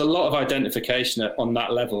 So there's a lot of identification on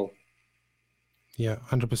that level. Yeah,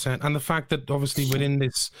 100%. And the fact that obviously within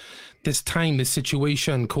this time, this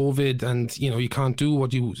situation, COVID, and, you can't do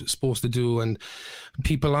what you're supposed to do, and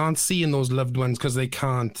people aren't seeing those loved ones because they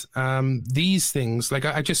can't. These things, like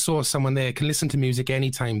I just saw someone there, can listen to music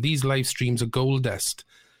anytime. These live streams are gold dust.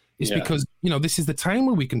 It's because, this is the time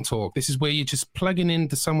where we can talk. This is where you're just plugging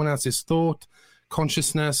into someone else's thought,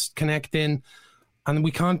 consciousness, connecting. And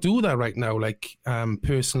we can't do that right now, like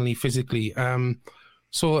personally, physically.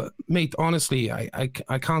 So, mate, honestly,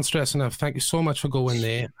 I can't stress enough. Thank you so much for going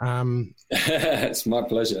there. It's my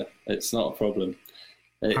pleasure. It's not a problem.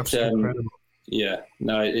 Absolutely incredible. Yeah,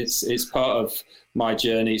 no, it's part of my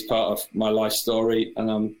journey. It's part of my life story,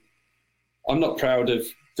 and I'm not proud of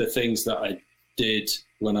the things that I did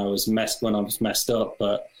when I was messed up,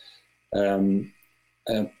 but I'm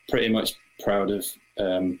pretty much proud of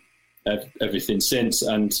everything since.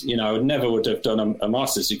 And I would have done a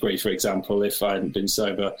master's degree, for example, if I hadn't been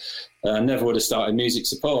sober. I never would have started music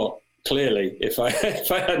support, clearly, if I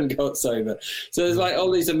hadn't got sober. So there's like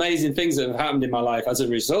all these amazing things that have happened in my life as a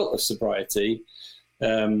result of sobriety.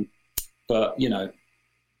 But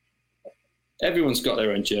everyone's got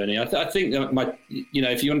their own journey. I think that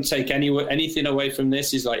if you want to take anything away from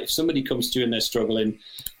this, is like, if somebody comes to you and they're struggling,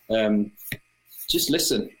 just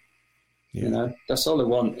listen. Yeah. That's all I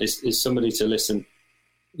want is somebody to listen.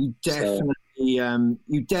 You definitely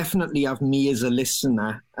have me as a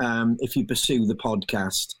listener if you pursue the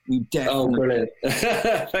podcast. You definitely. Oh, brilliant!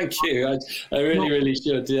 Thank you. I really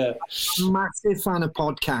should. Yeah, I'm a massive fan of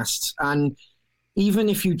podcasts, and even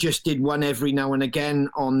if you just did one every now and again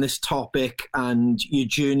on this topic and your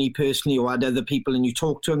journey personally, or had other people and you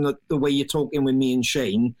talk to them the way you're talking with me and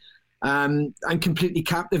Shane. I'm completely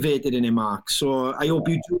captivated in it, Mark. So I hope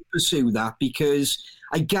you do pursue that, because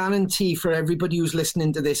I guarantee for everybody who's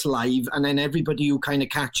listening to this live, and then everybody who kind of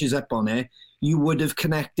catches up on it, you would have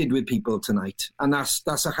connected with people tonight. And that's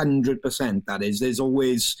 100%. That is, there's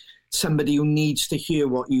always somebody who needs to hear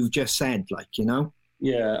what you've just said,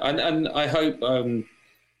 Yeah, and I hope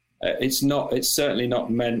it's certainly not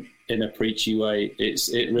meant in a preachy way.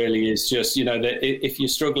 It really is just, that if you're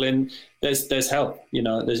struggling, there's help.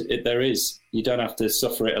 There is. You don't have to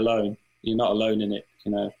suffer it alone. You're not alone in it.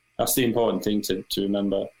 That's the important thing to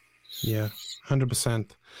remember. Yeah,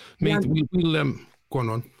 100%. Mate, we'll go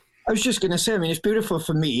on. I was just going to say, it's beautiful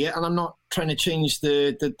for me, and I'm not trying to change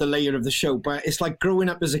the layer of the show, but it's like growing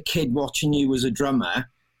up as a kid watching you as a drummer.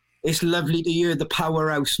 It's lovely to hear the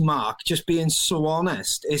powerhouse Mark just being so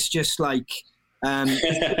honest. It's just like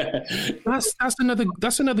that's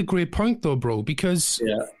another great point though, bro, because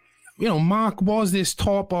Mark was this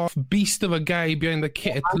top off beast of a guy behind the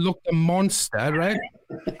kit, looked a monster, right?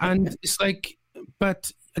 And it's like,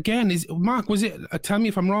 but again, Mark, was it, tell me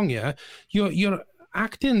if I'm wrong here, you're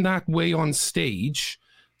acting that way on stage.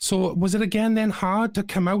 So was it again then hard to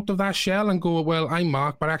come out of that shell and go, well, I'm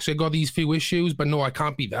Mark, but actually I got these few issues, but no, I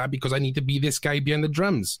can't be that because I need to be this guy behind the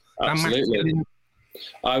drums? Absolutely.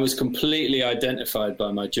 I was completely identified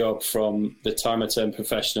by my job from the time I turned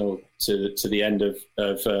professional to the end of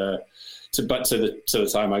the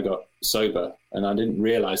time I got sober. And I didn't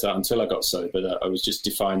realize that until I got sober, that I was just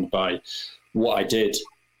defined by what I did,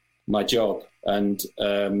 my job. And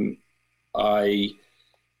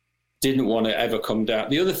didn't want to ever come down.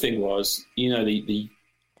 The other thing was, the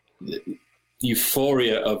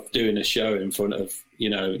euphoria of doing a show in front of,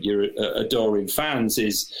 your adoring fans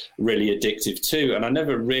is really addictive too. And I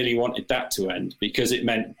never really wanted that to end, because it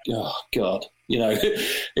meant, oh God,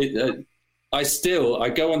 I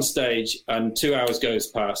go on stage and 2 hours goes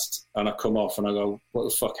past and I come off and I go, what the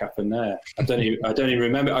fuck happened there? I don't even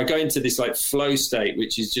remember. I go into this like flow state,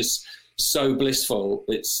 which is just so blissful.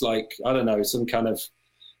 It's like, I don't know, some kind of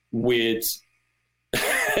weird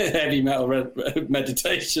heavy metal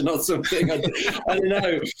meditation or something. I don't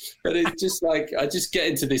know, but it's just like I just get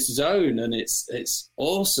into this zone and it's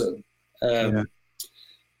awesome.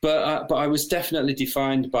 But I was definitely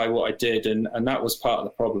defined by what I did, and that was part of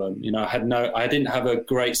the problem. I didn't have a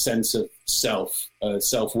great sense of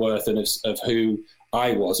self-worth and of who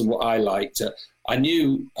I was and what I liked. I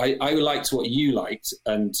knew I liked what you liked,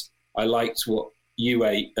 and I liked what you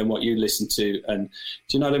ate and what you listened to, and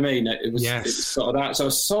do you know what I mean? It was sort of that. So I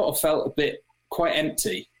sort of felt a bit quite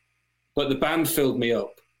empty, but the band filled me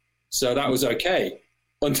up, so that was okay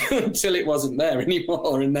until it wasn't there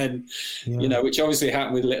anymore. And then, which obviously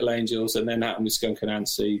happened with Little Angels, and then happened with Skunk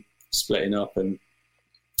Anansie splitting up, and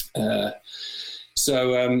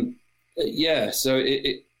so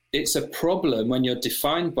it's a problem when you're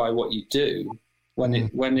defined by what you do. When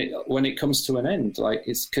it comes to an end, like,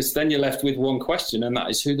 it's because then you're left with one question, and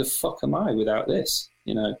that is, who the fuck am I without this?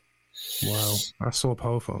 Wow, that's so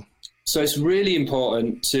powerful. So it's really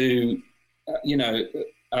important to,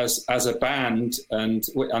 as a band, and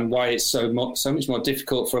why it's so much more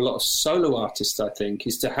difficult for a lot of solo artists, I think,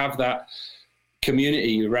 is to have that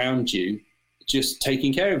community around you, just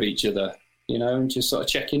taking care of each other, and just sort of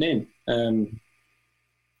checking in.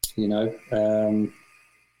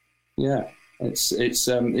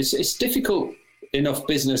 It's difficult enough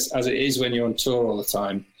business as it is when you're on tour all the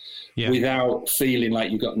time, without feeling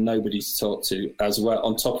like you've got nobody to talk to as well.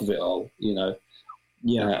 On top of it all, and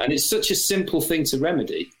it's such a simple thing to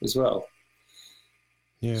remedy as well.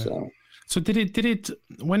 Yeah. So did it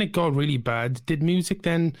when it got really bad? Did music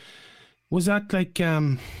then? Was that like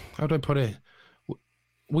how do I put it?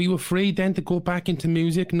 Were you afraid then to go back into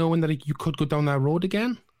music, knowing that you could go down that road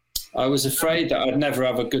again? I was afraid that I'd never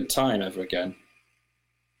have a good time ever again.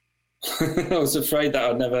 I was afraid that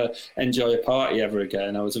I'd never enjoy a party ever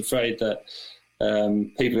again. I was afraid that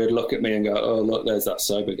people would look at me and go, oh, look, there's that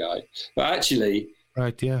sober guy. But actually,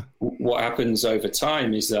 what happens over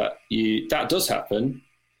time is that that does happen.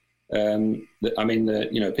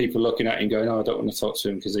 People looking at you and going, oh, I don't want to talk to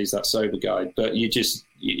him because he's that sober guy. But you just,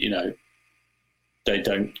 they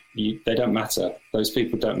don't matter. Those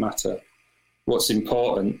people don't matter. What's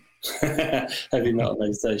important, heavy metal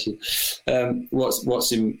meditation. What's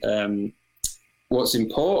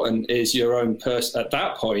important is your own person. At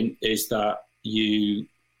that point, is that you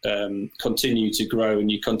continue to grow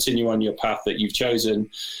and you continue on your path that you've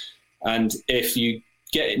chosen. And if you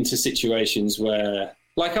get into situations where,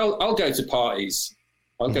 like, I'll go to parties.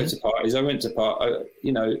 I went to parties. On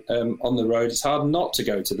the road. It's hard not to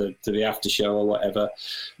go to the after show or whatever.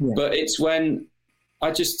 Yeah. But it's when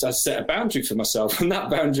I set a boundary for myself, and that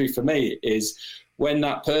boundary for me is when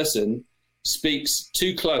that person speaks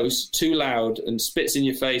too close, too loud, and spits in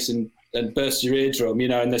your face and bursts your eardrum,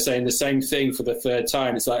 and they're saying the same thing for the third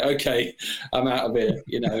time. It's like, okay, I'm out of here.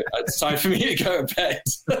 It's time for me to go to bed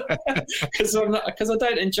because I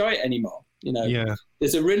don't enjoy it anymore.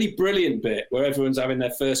 There's a really brilliant bit where everyone's having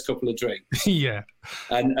their first couple of drinks,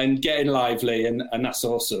 and getting lively, and that's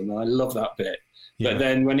awesome. And I love that bit. But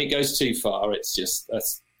then when it goes too far, it's just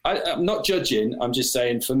I'm not judging. I'm just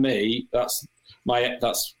saying, for me, that's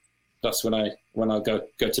when I go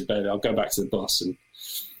to bed. I'll go back to the bus and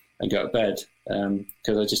go to bed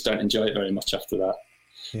because I just don't enjoy it very much after that.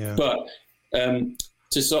 Yeah. But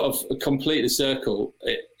to sort of complete the circle,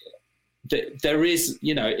 there is,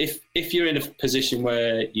 if you're in a position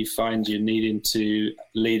where you find you're needing to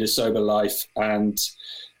lead a sober life and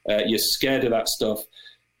you're scared of that stuff,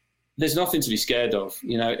 there's nothing to be scared of.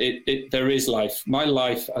 There is life. My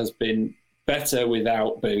life has been better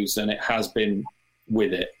without booze than it has been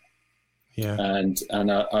with it. Yeah. And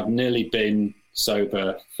I've nearly been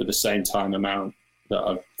sober for the same time amount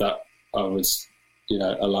that I was,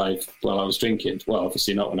 alive while I was drinking. Well,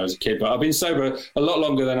 obviously not when I was a kid, but I've been sober a lot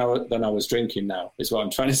longer than I was drinking now, is what I'm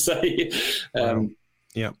trying to say.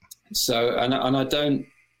 So, and I don't,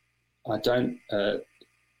 a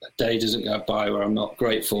day doesn't go by where I'm not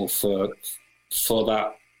grateful for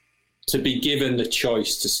that, to be given the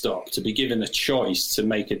choice to stop, to be given the choice to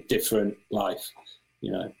make a different life,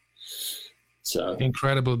 So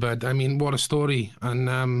incredible, Bud. I mean, what a story.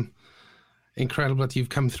 And incredible that you've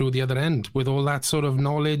come through the other end with all that sort of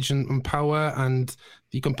knowledge and power, and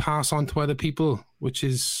you can pass on to other people, which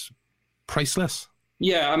is priceless.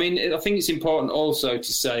 Yeah, I mean, I think it's important also to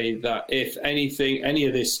say that if anything, any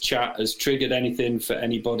of this chat has triggered anything for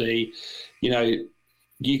anybody, you know,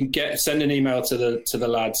 you can send an email to the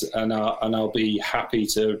lads, and I'll be happy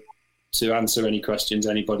to answer any questions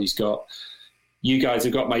anybody's got. You guys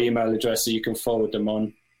have got my email address, so you can forward them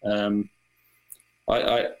on.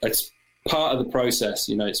 It's part of the process,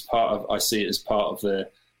 you know. It's part of. I see it as part of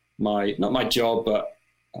not my job, but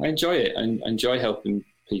I enjoy it. I enjoy helping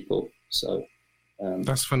people. So.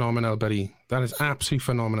 That's phenomenal, buddy. That is absolutely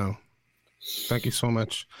phenomenal. Thank you so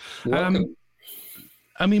much.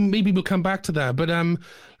 I mean, maybe we'll come back to that, but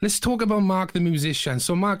let's talk about Mark the musician.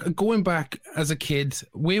 So, Mark, going back as a kid,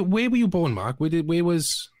 where were you born, Mark? Where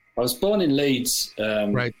was? I was born in Leeds,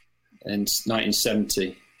 right, in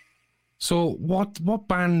 1970. So, what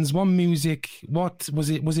bands, what music, what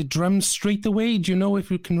was it? Was it drums straight away? Do you know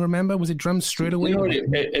if you can remember? Was it drums straight away? You know,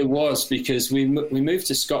 it was, because we moved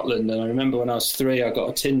to Scotland, and I remember when I was 3, I got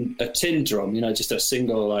a tin drum. You know, just a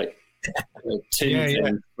single like a tin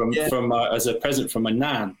thing from as a present from my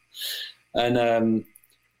nan, and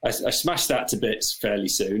I smashed that to bits fairly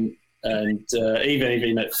soon, and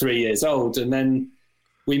even at 3 years old, and then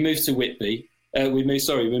we moved to Whitby. We moved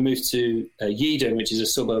to Yeadon, which is a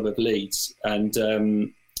suburb of Leeds, and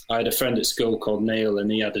I had a friend at school called Neil, and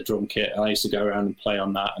he had a drum kit. I used to go around and play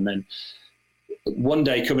on that, and then one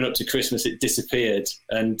day coming up to Christmas, it disappeared,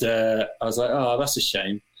 and I was like, "Oh, that's a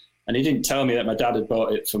shame." And he didn't tell me that my dad had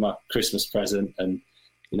bought it for my Christmas present, and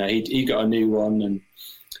you know, he got a new one, and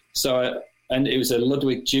so and it was a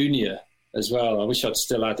Ludwig Junior as well. I wish I'd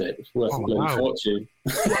still had it. It's worth a bloody fortune.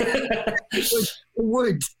 It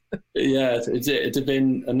would. Yeah, it'd have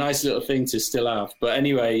been a nice little thing to still have. But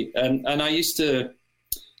anyway, and I used to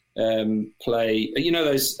play, you know,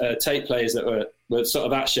 those tape players that were sort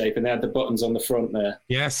of that shape, and they had the buttons on the front there.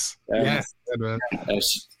 Yes, yes.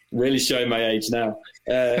 Really showing my age now.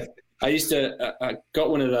 I got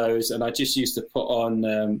one of those, and I just used to put on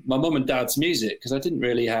my mum and dad's music, because I didn't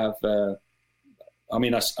really have... I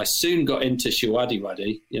mean, I soon got into Showaddy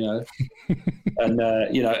Waddy, you know,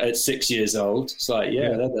 and, you know, at 6 years old, it's like,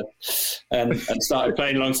 and started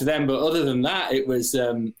playing along to them. But other than that, it was,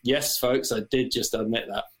 yes, folks, I did just admit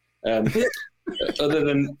that. Other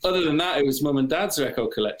than that, it was mum and dad's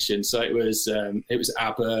record collection. So it was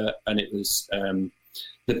ABBA, and it was the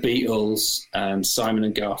Beatles and Simon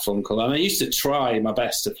and Garfunkel. And I used to try my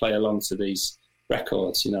best to play along to these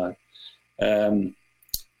records, you know.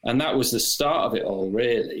 And that was the start of it all,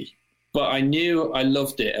 really. But I knew I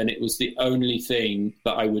loved it, and it was the only thing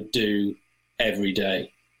that I would do every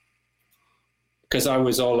day, because I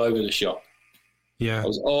was all over the shop. Yeah, I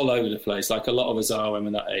was all over the place, like a lot of us are when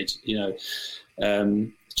we're that age, you know,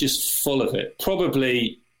 just full of it.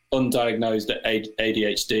 Probably undiagnosed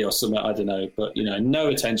ADHD or something, I don't know, but, you know, no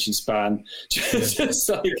attention span. Just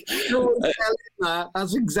like...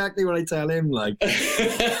 That's exactly what I tell him, like.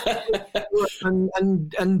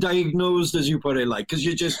 and diagnosed, as you put it, like, because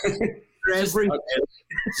you're just...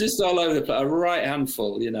 just all over the place, a right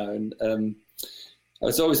handful, you know, and I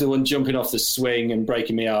was always the one jumping off the swing and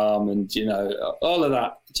breaking my arm, and, you know, all of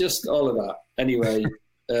that, just all of that. Anyway,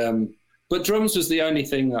 but drums was the only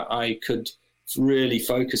thing that I could really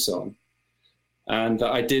focus on, and that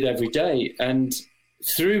I did every day. And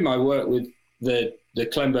through my work with the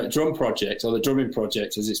Clembert Drum Project, or the Drumming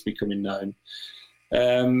Project as it's becoming known,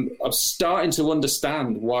 I'm starting to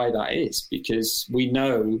understand why that is, because we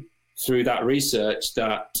know through that research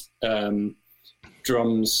that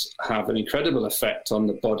drums have an incredible effect on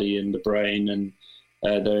the body and the brain, and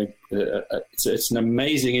it's an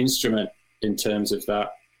amazing instrument in terms of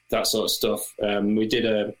that sort of stuff. We did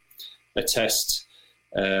a test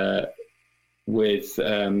with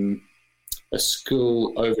a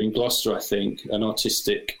school over in Gloucester, I think, an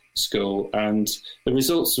autistic school, and the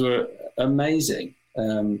results were amazing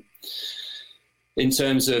in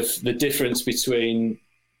terms of the difference between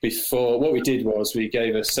before. What we did was we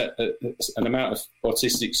gave an amount of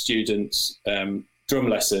autistic students drum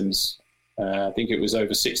lessons. I think it was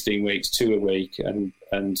over 16 weeks, 2 a week, and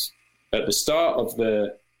at the start of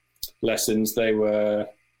the lessons, they were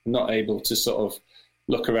not able to sort of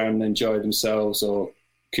look around and enjoy themselves or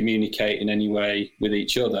communicate in any way with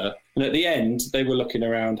each other. And at the end, they were looking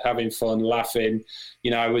around, having fun, laughing. You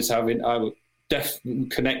know, I was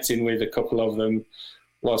connecting with a couple of them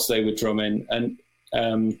whilst they were drumming.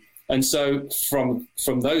 And so from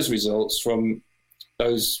those results, from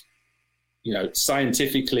those, you know,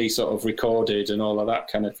 scientifically sort of recorded and all of that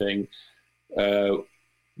kind of thing,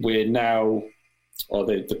 we're now or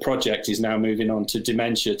the project is now moving on to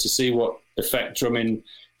dementia to see what effect drumming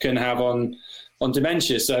can have on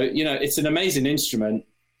dementia. So, you know, it's an amazing instrument.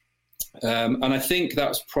 And I think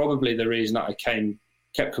that's probably the reason that I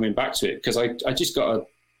kept coming back to it, because I just got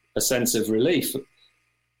a sense of relief.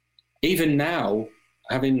 Even now,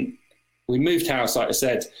 we moved house, like I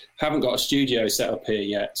said, haven't got a studio set up here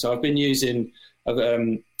yet. So I've been using a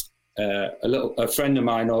friend of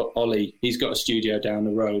mine, Ollie. He's got a studio down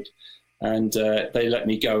the road, and they let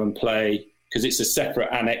me go and play because it's a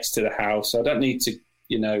separate annex to the house. So I don't need to,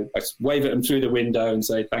 you know, I wave at them through the window and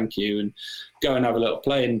say thank you and go and have a little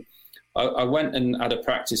play. And I went and had a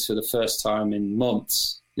practice for the first time in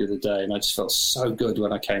months the other day, and I just felt so good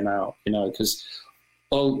when I came out, you know, because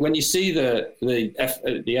when you see the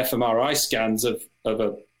fMRI scans of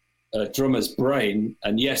a drummer's brain,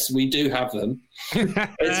 and yes, we do have them,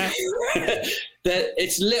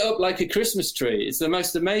 it's lit up like a Christmas tree. It's the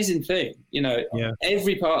most amazing thing, you know. Yeah.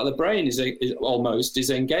 Every part of the brain is almost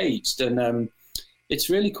engaged, and it's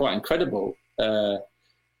really quite incredible.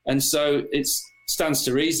 And so it stands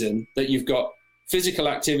to reason that you've got physical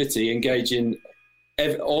activity engaging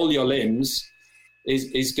all your limbs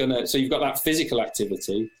is gonna. So you've got that physical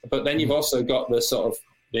activity, but then you've also got the sort of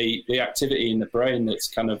the activity in the brain that's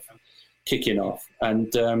kind of kicking off,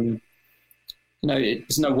 and you know,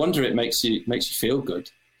 it's no wonder it makes you feel good.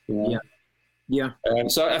 You know? Yeah.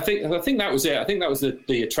 So I think that was it. I think that was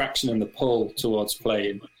the attraction and the pull towards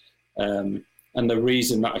playing, and the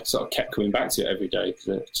reason that I sort of kept coming back to it every day, because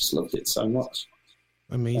I just loved it so much.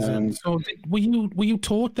 Amazing. So were you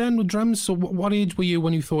taught then with drums? So what age were you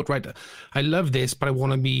when you thought, right, I love this, but I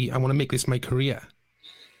want to make this my career?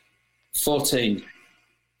 14.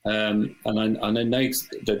 And I know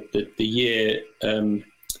the year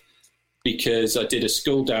because I did a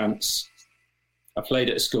school dance. I played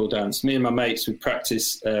at a school dance. Me and my mates we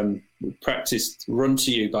practiced "Run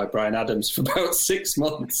to You" by Bryan Adams for about 6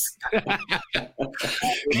 months.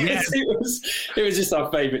 Yes. It was just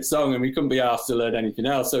our favourite song, and we couldn't be asked to learn anything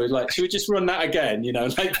else. So it was like, should we just run that again? You know,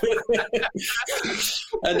 like.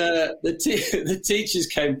 And the teachers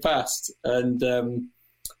came past, and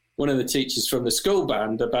one of the teachers from the school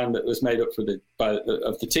band, a band that was made up of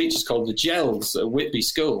the teachers called the Gels at Whitby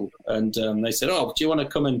School. And they said, "Oh, do you want to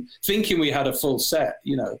come and," thinking we had a full set,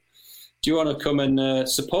 you know, "do you want to come and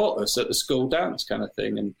support us at the school dance," kind of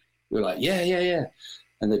thing? And we were like, yeah.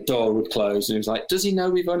 And the door would close, and he was like, "Does he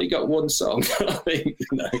know we've only got one song?" I think,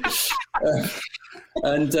 you know.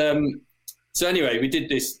 So anyway, we did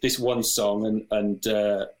this one song, and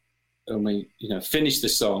we, you know, finished the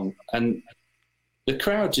song, and the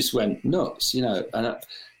crowd just went nuts, you know, and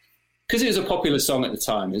because it was a popular song at the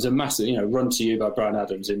time. It was a massive, you know, "Run to You" by Bryan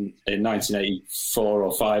Adams in 1984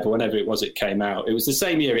 or 5 or whenever it was it came out. It was the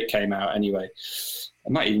same year it came out anyway.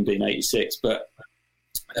 It might even been 86, but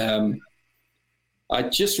I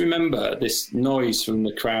just remember this noise from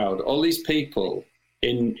the crowd. All these people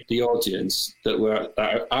in the audience that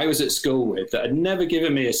I was at school with that had never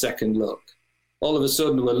given me a second look, all of a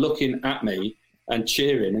sudden were looking at me and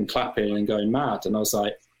cheering and clapping and going mad. And I was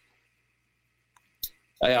like,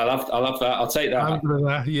 "Hey, I love that. I'll take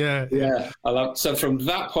that." Yeah. So from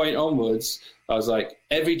that point onwards, I was like,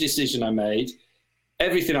 every decision I made,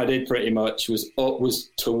 everything I did pretty much was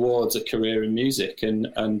towards a career in music,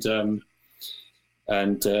 and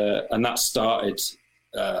that started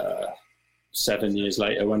 7 years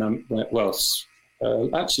later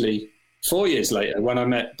actually 4 years later when I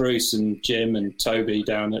met Bruce and Jim and Toby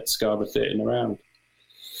down at Scarborough Theatre in the Round.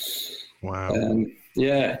 Wow.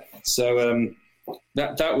 Yeah. So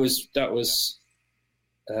that was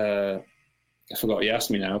I forgot what you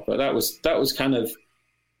asked me now, but that was kind of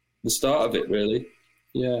the start of it, really.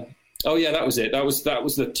 Yeah. Oh yeah, that was it. That was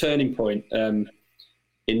the turning point in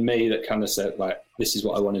me that kind of said, like, this is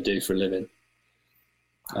what I want to do for a living.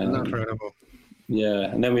 Incredible.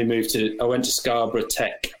 Yeah. And then I went to Scarborough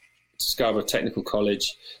Technical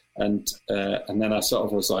College, and then I sort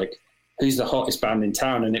of was like, who's the hottest band in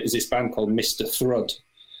town? And it was this band called Mr. Thrud,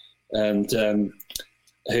 and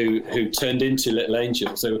who turned into Little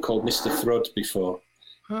Angels. They were called Mr. Thrud before.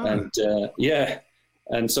 And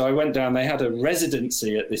and so I went down. They had a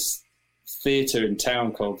residency at this theatre in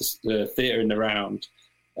town called the Theatre in the Round,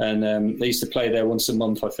 and they used to play there once a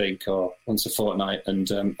month, I think, or once a fortnight, and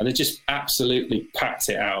they just absolutely packed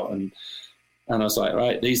it out. And I was like,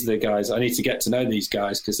 right, these are the guys. I need to get to know these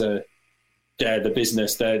guys, because they're the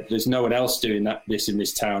business. There's no one else doing this in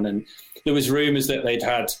this town. And there was rumours that they'd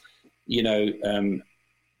had, you know,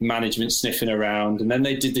 management sniffing around. And then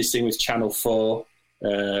they did this thing with Channel 4,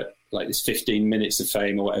 like this 15 Minutes of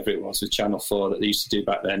Fame or whatever it was with Channel 4 that they used to do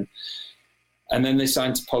back then. And then they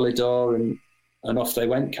signed to Polydor, and off they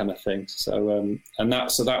went, kind of thing. So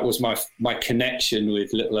that was my connection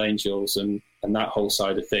with Little Angels and that whole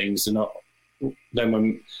side of things. And then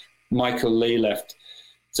when Michael Lee left,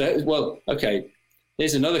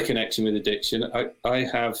 here's another connection with addiction. I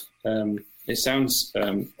have. It sounds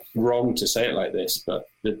wrong to say it like this, but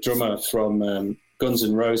the drummer from Guns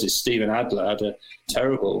N' Roses, Steven Adler, had a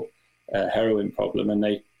terrible heroin problem,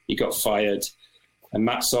 and he got fired. And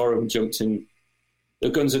Matt Sorum jumped in the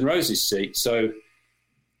Guns N' Roses seat.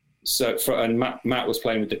 Matt was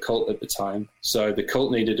playing with the Cult at the time. So the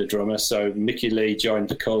Cult needed a drummer. So Mickey Lee joined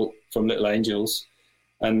the Cult from Little Angels.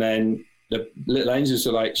 And then the Little Angels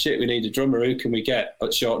were like, shit, we need a drummer. Who can we get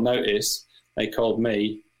at short notice? They called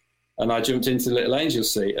me, and I jumped into the Little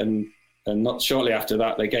Angels seat. And not shortly after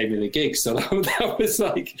that, they gave me the gig. So that was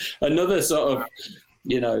like another sort of,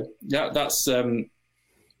 that's...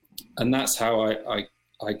 and that's how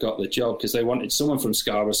I got the job, because they wanted someone from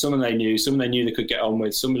Scarborough, someone they knew they could get on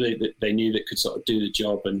with, somebody that they knew that could sort of do the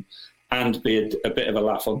job and be a bit of a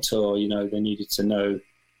laugh on tour. They needed to know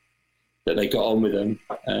that they got on with them.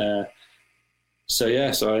 So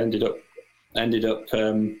I ended up.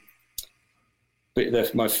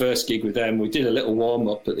 My first gig with them, we did a little warm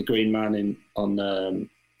up at the Green Man in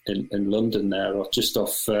London there, or just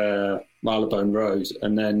off Marylebone Road,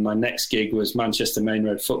 and then my next gig was Manchester Main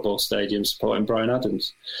Road Football Stadium supporting Bryan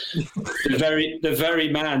Adams, the very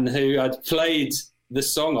man who I'd played the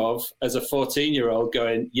song of as a 14-year-old,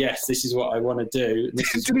 going, yes, this is what I want to do. Did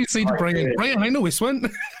he say to Brian, I know this one?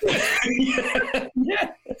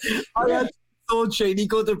 Yeah. I had told Shane, he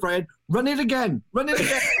go to Brian, run it again.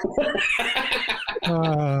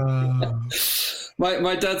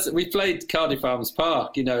 My dad, we played Cardiff Arms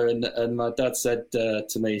Park, and my dad said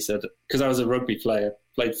to me, because I was a rugby player,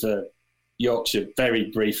 played for Yorkshire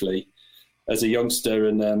very briefly as a youngster,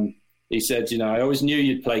 and he said, I always knew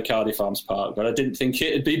you'd play Cardiff Arms Park, but I didn't think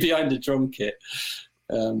it'd be behind a drum kit.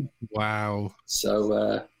 Wow.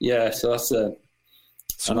 So that's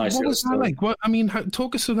a nice what was story. that like? What,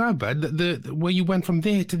 talk us through that, bud. The where you went from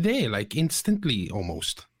there to there, like instantly,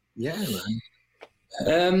 almost. Yeah,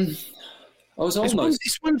 man. I was almost.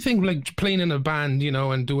 It's one thing like playing in a band,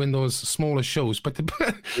 and doing those smaller shows, but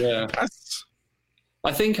yeah,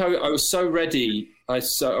 I think I was so ready. I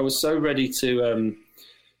was so ready to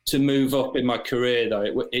move up in my career,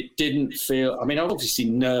 though. It didn't feel. I was obviously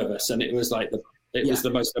nervous, and it was like it was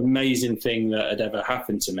the most amazing thing that had ever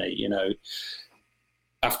happened to me.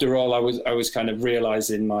 After all, I was kind of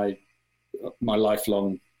realizing my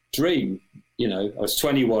lifelong dream. I was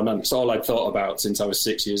 21, and it's all I'd thought about since I was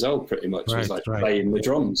 6 years old, pretty much, playing the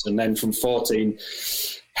drums. And then from 14,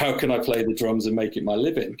 how can I play the drums and make it my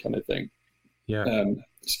living, kind of thing. Yeah.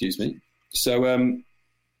 Excuse me. So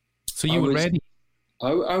you were ready?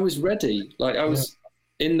 I was ready. Like I was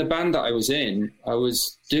in the band that I was in. I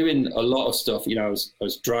was doing a lot of stuff. I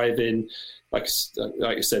was driving, like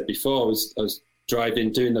I said before. I was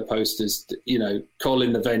driving, doing the posters,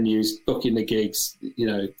 calling the venues, booking the gigs,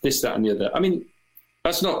 this, that, and the other.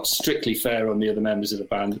 That's not strictly fair on the other members of the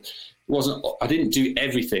band. I didn't do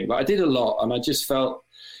everything, but I did a lot, and I just felt,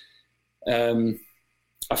 I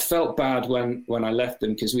felt bad when I left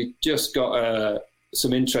them, because we just got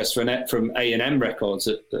some interest from A&M Records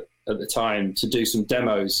at the time to do some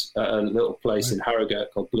demos at a little place in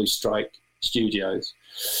Harrogate called Blue Strike Studios.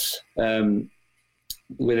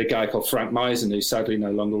 With a guy called Frank Meisen, who's sadly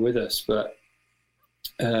no longer with us. But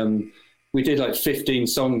we did like 15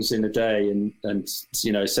 songs in a day and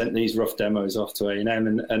sent these rough demos off to A&M.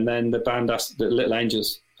 And then the band asked, the Little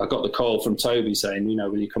Angels, I got the call from Toby saying,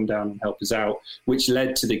 will you come down and help us out, which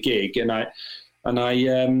led to the gig. There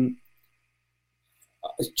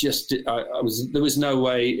was no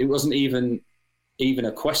way, it wasn't even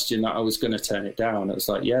a question that I was going to turn it down. It was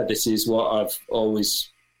like, yeah, this is what I've always...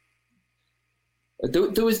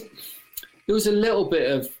 There was a little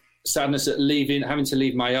bit of sadness at having to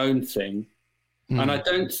leave my own thing, and I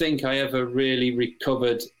don't think I ever really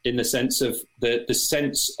recovered in the sense of the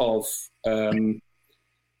sense of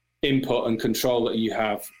input and control that you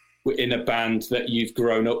have in a band that you've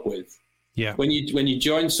grown up with. Yeah. When you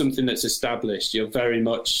join something that's established, you're very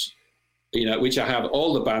much, which I have.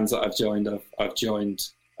 All the bands that I've joined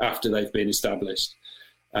after they've been established.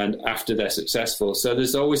 And after they're successful. So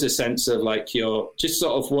there's always a sense of like you're just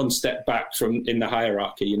sort of one step back from in the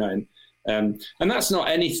hierarchy, and that's not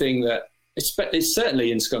anything that it's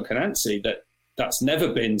certainly in Skunk Anansie that's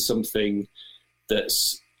never been something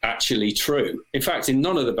that's actually true. In fact, in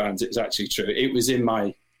none of the bands, it was actually true. It was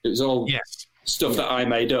all stuff that I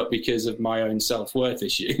made up because of my own self-worth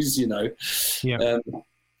issues, Yeah.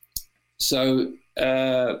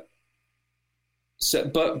 So,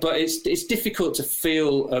 but it's difficult to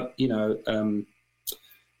feel,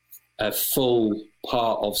 a full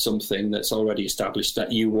part of something that's already established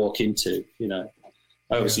that you walk into. I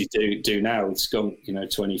obviously do now with Skunk.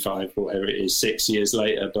 25 or whatever it is, 6 years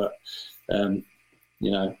later. But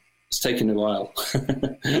it's taken a while.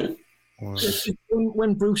 Wow.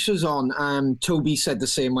 When Bruce was on, Toby said the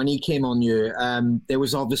same when he came on you. There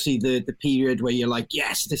was obviously the period where you're like,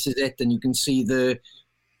 yes, this is it, and you can see the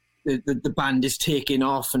band is taking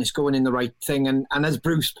off and it's going in the right thing. And as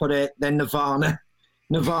Bruce put it, then Nirvana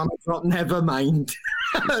got Nevermind.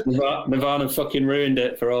 Nirvana fucking ruined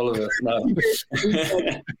it for all of us. No.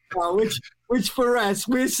 which for us,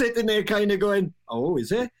 we're sitting there kind of going, oh,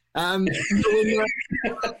 is it? For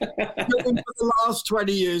the last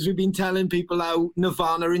 20 years, we've been telling people how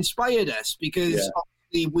Nirvana inspired us, because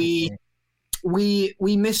obviously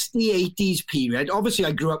we missed the 80s period. Obviously,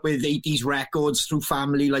 I grew up with 80s records through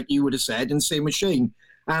family, like you would have said, and same with Shane.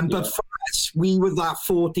 But for us, we were that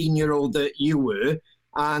 14-year-old that you were,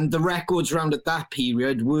 and the records around at that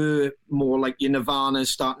period were more like your Nirvana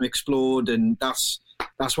starting to explode, and that's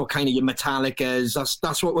what kind of your Metallicas.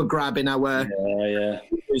 That's what we're grabbing our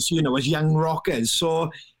as young rockers.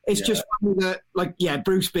 So it's just funny that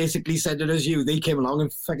Bruce basically said it as you. They came along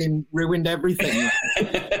and fucking ruined everything.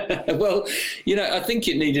 Well, I think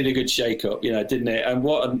it needed a good shake-up, didn't it? And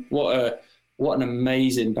what an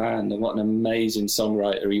amazing band, and what an amazing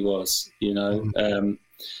songwriter he was,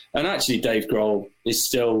 And actually, Dave Grohl is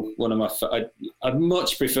still one of my. I'd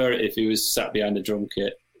much prefer it if he was sat behind a drum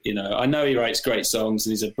kit. I know he writes great songs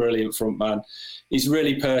and he's a brilliant frontman. He's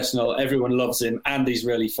really personal. Everyone loves him, and he's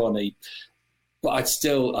really funny. But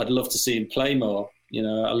I'd love to see him play more.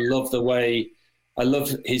 I love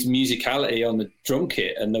his musicality on the drum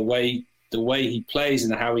kit, and the way he plays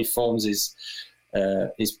and how he forms his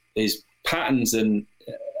patterns. And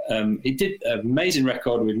he did an amazing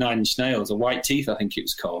record with Nine Inch Nails, a White Teeth, I think it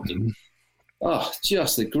was called. And,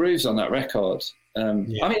 just the grooves on that record. I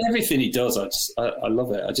mean, everything he does, I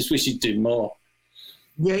love it. I just wish he'd do more.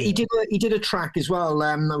 Yeah, he did a track as well.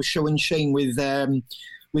 I was showing Shane with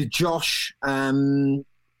Josh and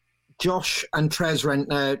Trez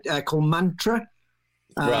Rentner called Mantra.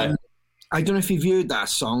 Right. I don't know if you've heard that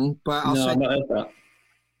song, but I've not heard that.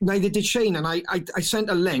 Neither did Shane, and I sent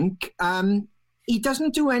a link. He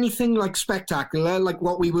doesn't do anything like spectacular, like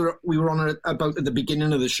what we were on about at the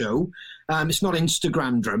beginning of the show. It's not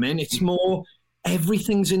Instagram drumming. It's more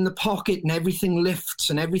everything's in the pocket and everything lifts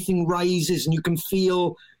and everything rises, and you can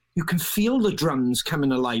feel the drums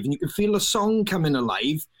coming alive and you can feel the song coming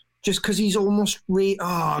alive. Just because he's almost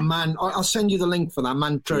I'll send you the link for that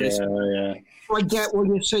Mantra. Yeah. So I get what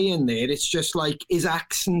you're saying there. It's just like his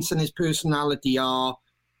accents and his personality are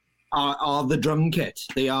the drum kit.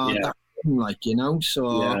 They are that.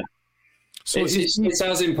 So it's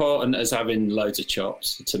as important as having loads of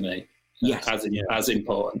chops to me. Yes, as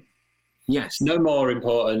important. Yes, no more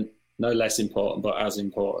important, no less important, but as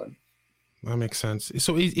important. That makes sense.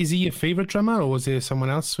 So is he your favorite drummer, or was there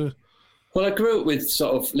someone else? Well, I grew up with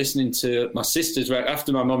sort of listening to my sister's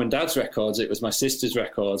after my mum and dad's records. It was my sister's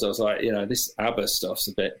records. I was like, this ABBA stuff's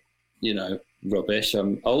a bit, rubbish.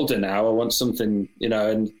 I'm older now. I want something,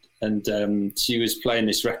 and she was playing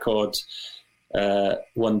this record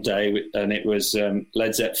one day, and it was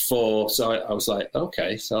Led Zeppelin 4. So I was like,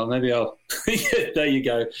 okay, so maybe I'll. There you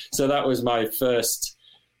go. So that was my first.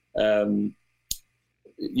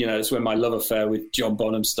 It's when my love affair with John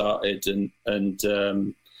Bonham started, and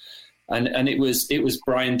it was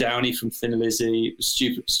Brian Downey from Thin Lizzy, it was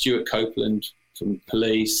Stuart Copeland from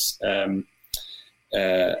Police.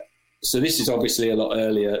 So this is obviously a lot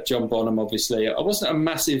earlier. John Bonham, obviously. I wasn't a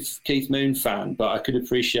massive Keith Moon fan, but I could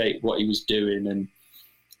appreciate what he was doing.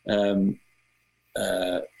 And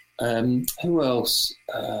who else?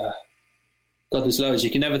 God, there's loads. You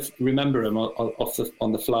can never remember him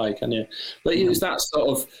on the fly, can you? But it was that sort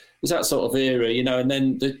of era, And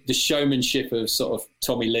then the showmanship of sort of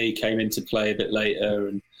Tommy Lee came into play a bit later,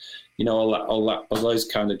 and all those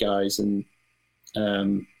kind of guys, and.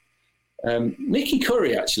 Mickey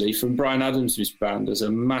Curry, actually, from Bryan Adams' band, was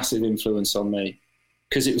a massive influence on me,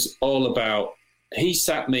 because it was all about. He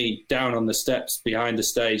sat me down on the steps behind the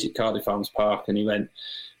stage at Cardiff Arms Park, and he went,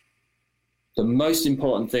 "The most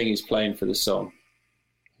important thing is playing for the song."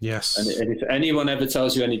 Yes. And if anyone ever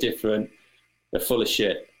tells you any different, they're full of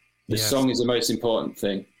shit. The song is the most important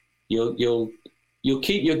thing. You'll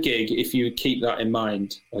keep your gig if you keep that in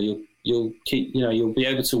mind, or you'll keep you'll be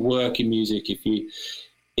able to work in music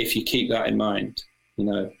if you keep that in mind, I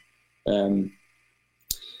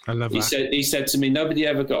love that. He said to me, nobody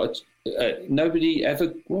ever got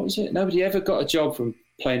a job from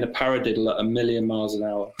playing a paradiddle at 1,000,000 miles an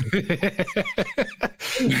hour.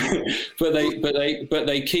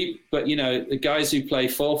 but you know, the guys who play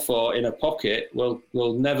 4/4 in a pocket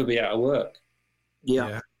will never be out of work.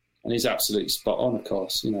 Yeah. And he's absolutely spot on, of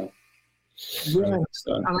course, you know. Yeah.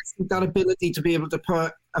 So. And I think that ability to be able to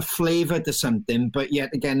put a flavour to something, but yet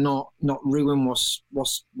again not ruin what's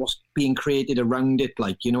being created around it.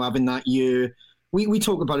 Like, you know, having that year. We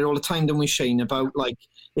talk about it all the time, don't we, Shane? About like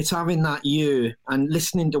it's having that year and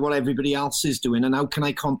listening to what everybody else is doing, and how can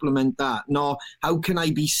I complement that? No, how can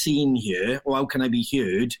I be seen here, or how can I be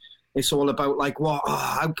heard? It's all about like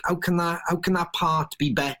how can that part be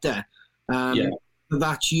better?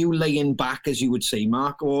 That's you laying back, as you would say,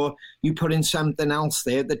 Mark, or you put in something else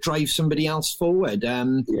there that drives somebody else forward.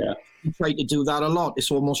 You try to do that a lot.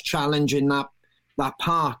 It's almost challenging that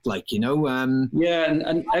part, like, you know. And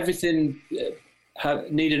everything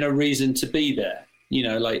needing a reason to be there. You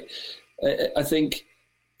know, like I think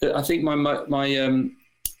my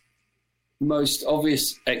most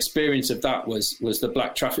obvious experience of that was the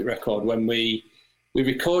Black Traffic record, when we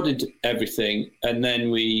recorded everything, and then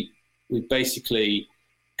we basically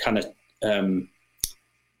kind of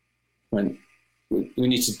went, we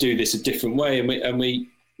need to do this a different way, and we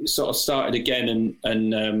sort of started again,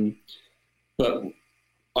 but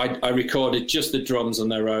I recorded just the drums on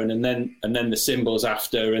their own, and then the cymbals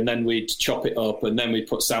after, and then we'd chop it up, and then we'd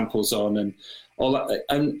put samples on and all that,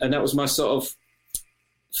 and that was my sort of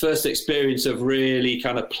first experience of really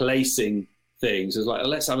kind of placing things. It was like,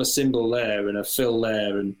 let's have a cymbal there and a fill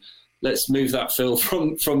there, and let's move that fill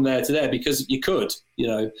from there to there, because you could, you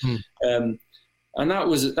know. And that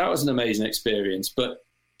was an amazing experience. But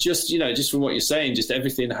just, you know, just from what you're saying, just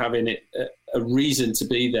everything having it a reason to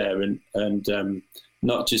be there, and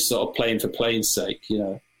not just sort of playing for playing's sake, you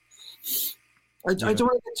know. I don't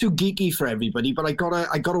want to get too geeky for everybody, but I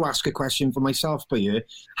gotta ask a question for myself for you.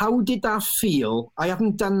 How did that feel? I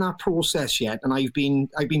haven't done that process yet, and I've been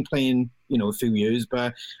playing, you know, a few years,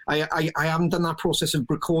 but I haven't done that process of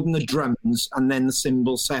recording the drums and then the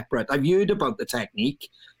cymbals separate. I've heard about the technique,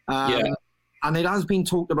 and it has been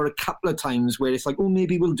talked about a couple of times where it's like, oh,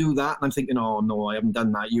 maybe we'll do that, and I'm thinking, oh no, I haven't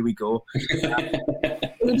done that. Here we go.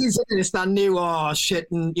 It's that new, oh shit,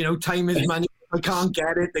 and you know, time is money. I can't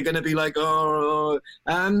get it. They're going to be like, oh.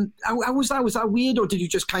 How was that? Was that weird, or did you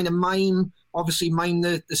just kind of mime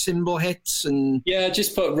the cymbal hits? And I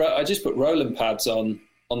just put Roland pads on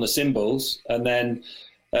the cymbals, and then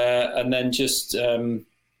just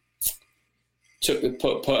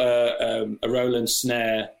put a Roland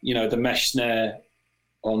snare, you know, the mesh snare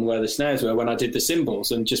on where the snares were when I did the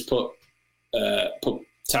cymbals, and just put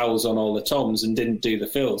towels on all the toms and didn't do the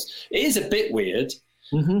fills. It is a bit weird.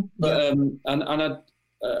 Mm-hmm. But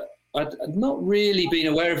I'd not really been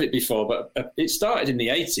aware of it before, but it started in the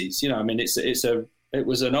 80s. You know, I mean, it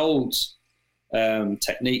was an old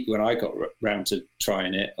technique when I got round to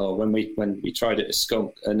trying it, or when we tried it at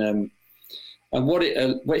Skunk. And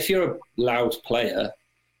if you're a loud player,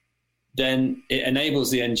 then it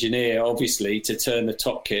enables the engineer obviously to turn the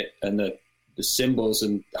top kit and the cymbals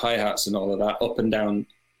and hi-hats and all of that up and down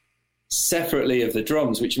separately of the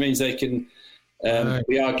drums, which means they can.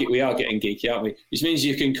 We are getting geeky, aren't we? Which means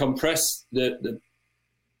you can compress the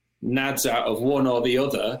nads out of one or the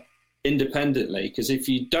other independently. Because if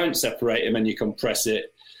you don't separate them and you compress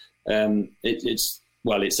it, it's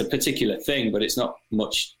a particular thing, but it's not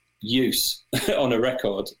much use on a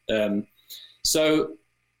record. So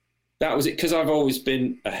that was it. Because I've always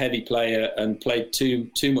been a heavy player and played too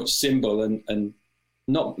much cymbal and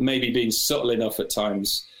not maybe being subtle enough at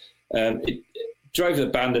times. It drove the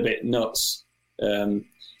band a bit nuts.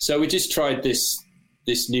 So we just tried this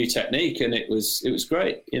new technique, and it was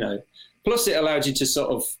great, you know. Plus, it allowed you to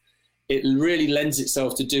it really lends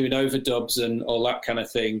itself to doing overdubs and all that kind of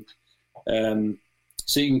thing.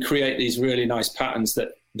 So you can create these really nice patterns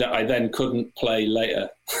that I then couldn't play later.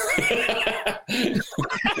 Yeah.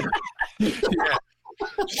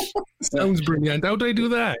 Sounds brilliant. How did I do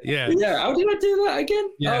that? Yeah. How did I do that again?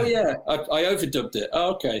 Yeah. Oh yeah, I overdubbed it.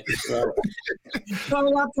 Oh, okay. Right.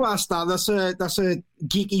 I'll have to ask that. That's a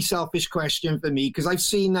geeky, selfish question for me, because I've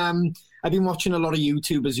seen I've been watching a lot of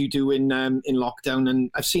YouTube, as you do in lockdown, and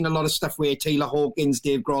I've seen a lot of stuff where Taylor Hawkins,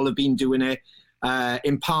 Dave Grohl have been doing it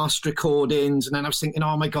in past recordings, and then I was thinking,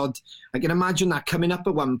 oh my God, I can imagine that coming up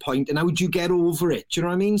at one point, and how would you get over it? Do you know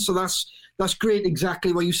what I mean? So that's great,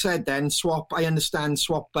 exactly what you said then. I understand,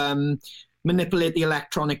 manipulate the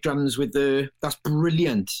electronic drums with that's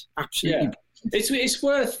brilliant. Absolutely. Yeah. It's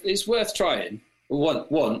worth trying.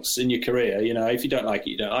 once in your career. You know, if you don't like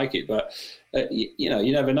it, you don't like it. But you know,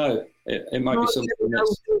 you never know. It might be something.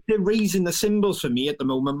 The reason the cymbals for me at the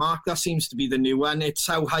moment, Mark, that seems to be the new one. It's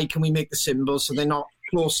how high can we make the cymbals so they're not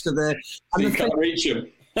close to the. So you can't reach them.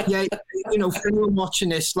 Yeah, you know, for anyone watching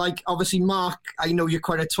this, like obviously, Mark, I know you're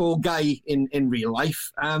quite a tall guy in real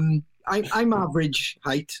life. I'm average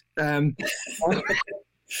height,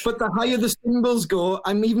 but the higher the cymbals go,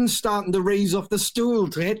 I'm even starting to raise off the stool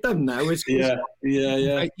to hit them now. He's like,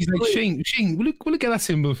 Shane, will you get that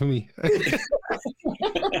cymbal for me?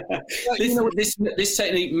 This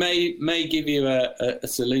technique may give you a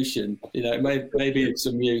solution. You know, it may be of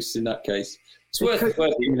some use in that case. It's worth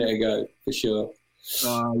giving it a go for sure.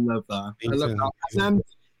 Oh, I love that.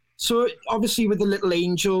 So obviously with the Little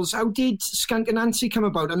Angels, how did Skunk Anansie come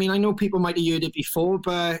about? I mean, I know people might have heard it before,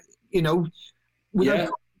 but you know,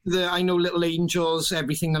 I know Little Angels,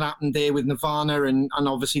 everything that happened there with Nirvana, and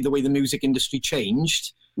obviously the way the music industry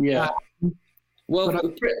changed. Yeah.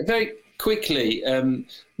 Very quickly,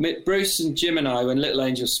 Bruce and Jim and I, when Little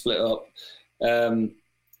Angels split up,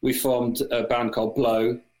 we formed a band called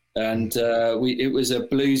Blow. And it was a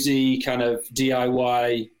bluesy kind of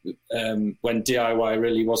DIY, when DIY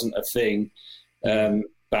really wasn't a thing,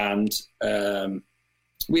 band.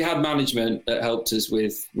 We had management that helped us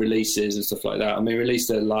with releases and stuff like that. And we released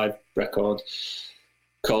a live record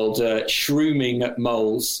called Shrooming at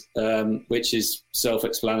Moles, which is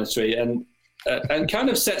self-explanatory and kind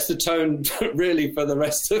of sets the tone really for the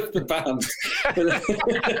rest of the band.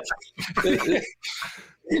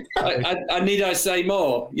 I need I say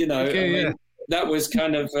more, you know. Okay, that was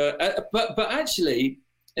kind of but actually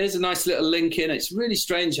there's a nice little link in. It's really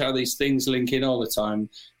strange how these things link in all the time.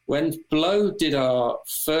 When Blow did our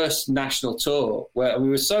first national tour, where we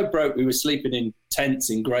were so broke we were sleeping in tents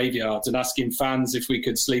in graveyards and asking fans if we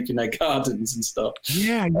could sleep in their gardens and stuff.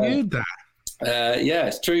 Yeah, I knew that. Yeah,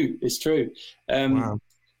 it's true. Wow.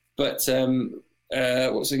 But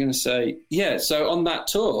what was I going to say? Yeah, so on that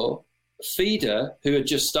tour, Feeder, who had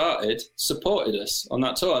just started, supported us on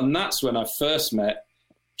that tour, and that's when I first met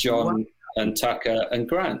John and Taka and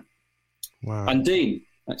Grant. Wow. And Dean,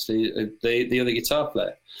 actually, the other guitar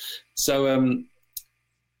player. So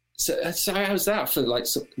how's that for like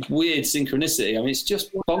some weird synchronicity? I mean, it's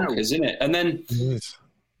just bonkers, isn't it? And then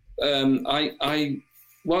I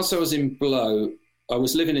whilst I was in Blow, I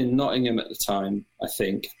was living in Nottingham at the time, I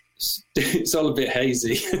think. It's all a bit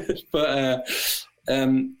hazy, but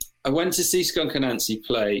I went to see Skunk Anansie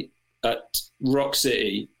play at Rock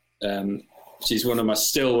City, which is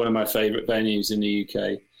still one of my favourite venues in the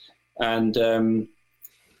UK. And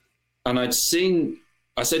I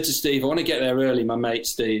said to Steve, I want to get there early, my mate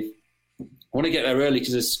Steve. I want to get there early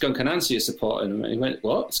because there's Skunk Anansie is supporting him. And he went,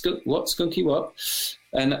 what? Skunky what?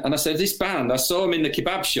 And I said, this band, I saw him in the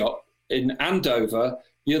kebab shop in Andover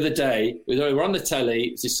the other day. We were on the telly.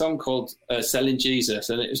 It's this song called Selling Jesus,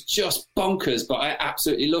 and it was just bonkers, but I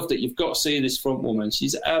absolutely loved it. You've got to see this front woman.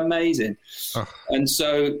 She's amazing. Oh. And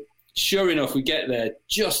so sure enough, we get there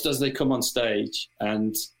just as they come on stage,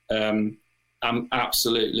 and I'm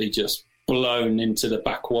absolutely just blown into the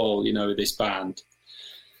back wall, you know, with this band.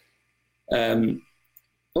 But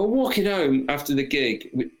walking home after the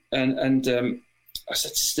gig, and I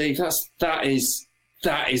said to Steve, that is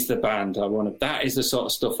the band I want to. That is the sort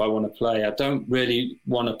of stuff I want to play. I don't really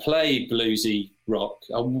want to play bluesy rock.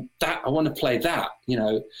 I want to play that. You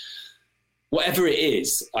know, whatever it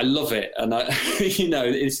is, I love it, and you know,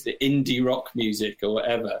 it's the indie rock music or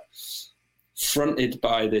whatever, fronted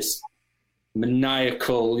by this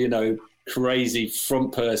maniacal, you know, crazy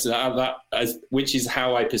front person. Which is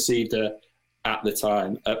how I perceived her at the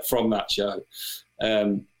time from that show.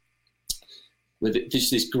 With just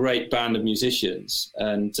this great band of musicians,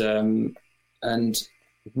 and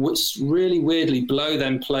what's really weirdly, Blow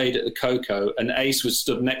then played at the Coco, and Ace was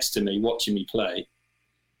stood next to me watching me play,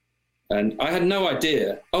 and I had no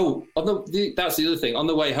idea. Oh, that's the other thing. On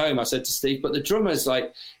the way home, I said to Steve, "But the drummer's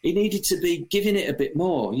like, he needed to be giving it a bit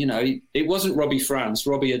more. You know, it wasn't Robbie France.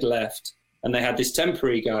 Robbie had left, and they had this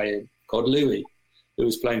temporary guy in called Louis, who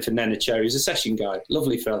was playing for Nena Cherry. He's a session guy,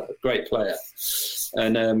 lovely fella, great player,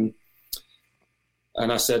 And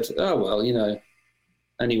I said, oh, well, you know,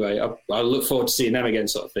 anyway, I look forward to seeing them again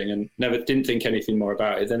sort of thing, and didn't think anything more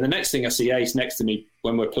about it. Then the next thing I see Ace next to me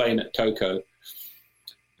when we're playing at Coco.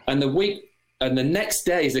 And the next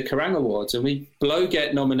day is the Kerrang Awards, and Blow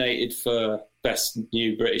get nominated for Best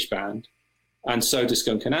New British Band, and so does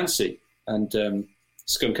Skunk Anansie. And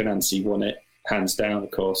Skunk Anansie won it, hands down,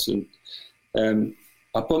 of course. And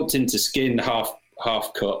I bumped into Skin half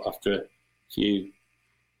cut after a few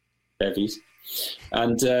bevies.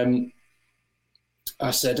 And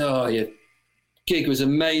I said, oh, you gig was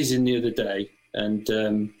amazing the other day, and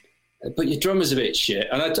but your drummer's a bit shit.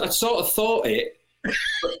 And I sort of thought it.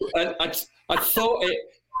 I thought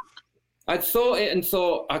it and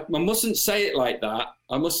thought I mustn't say it like that.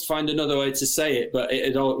 I must find another way to say it, but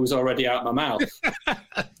it was already out my mouth.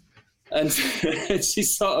 And she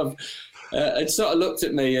sort of looked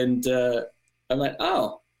at me, and I went,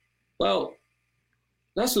 "Oh, well,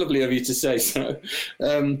 that's lovely of you to say so."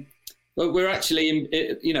 But we're actually,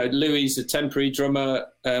 Louis, a temporary drummer.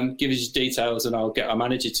 Give us your details, and I'll get our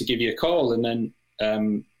manager to give you a call. And then,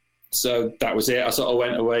 so that was it. I sort of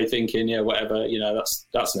went away thinking, yeah, whatever,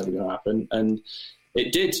 that's never going to happen. And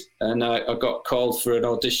it did. And I got called for an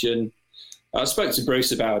audition. I spoke to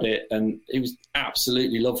Bruce about it, and he was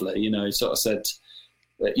absolutely lovely. He sort of said,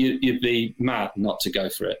 you'd be mad not to go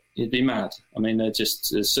for it. You'd be mad. I mean, they're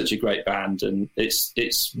such a great band, and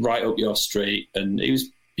it's right up your street. And he was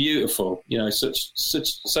beautiful,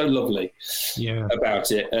 so lovely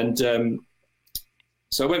about it. And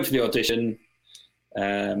so I went for the audition,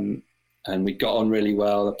 and we got on really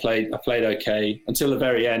well. I played okay until the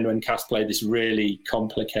very end when Cass played this really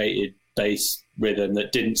complicated bass rhythm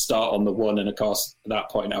that didn't start on the one, and of course at that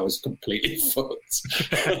point I was completely fucked.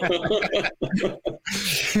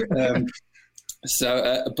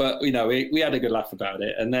 But we had a good laugh about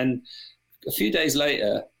it. And then a few days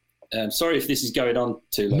later, sorry if this is going on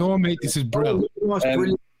too long. No, mate, this is brilliant.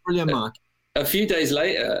 Brilliant, Mark. A few days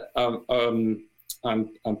later, I'm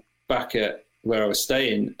back at where I was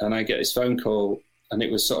staying, and I get this phone call, and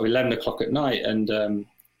it was sort of 11 o'clock at night, and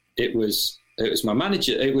it was my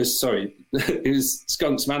manager. It was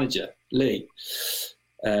Skunk's manager, Lee,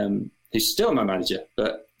 who's still my manager.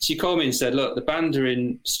 But she called me and said, "Look, the band are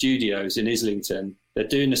in studios in Islington. They're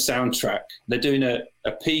doing a soundtrack. They're doing a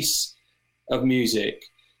piece of music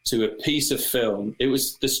to a piece of film." It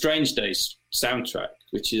was the Strange Days soundtrack,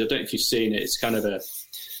 which is, I don't know if you've seen it. It's kind of a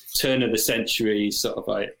turn of the century sort of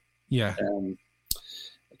like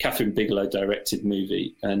Catherine Bigelow directed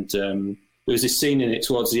movie, and there was this scene in it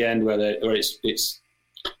towards the end where it's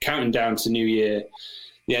counting down to New Year,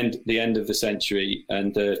 the end of the century,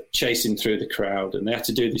 and they're chasing through the crowd, and they had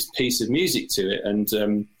to do this piece of music to it, and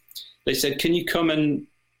they said, "Can you come and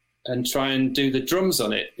try and do the drums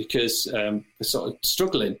on it, because they're sort of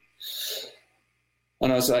struggling."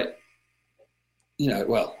 And I was like,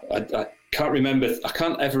 I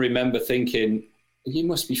can't ever remember thinking, "You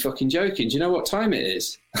must be fucking joking. Do you know what time it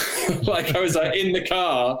is?" Like, I was like in the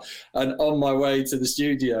car and on my way to the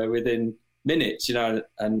studio within minutes, and I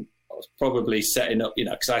was probably setting up,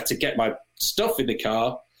 because I had to get my stuff in the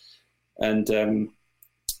car, and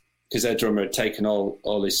because their drummer had taken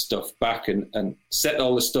all his stuff back and set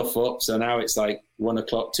all the stuff up. So now it's like 1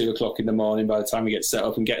 o'clock, 2 o'clock in the morning by the time we get set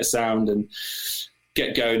up and get a sound and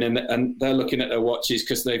get going. And they're looking at their watches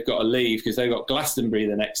because they've got to leave, because they've got Glastonbury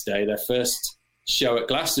the next day, their first show at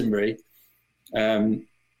Glastonbury. So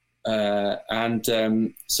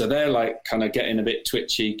they're like kind of getting a bit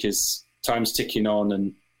twitchy because time's ticking on.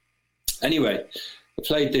 And anyway, I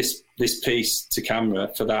played this piece to camera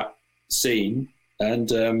for that scene, and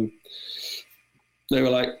they were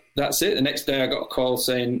like, "That's it." The next day I got a call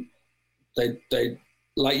saying they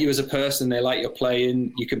like you as a person, they like your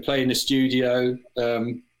playing, you can play in the studio,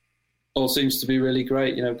 all seems to be really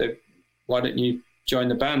great. Why don't you join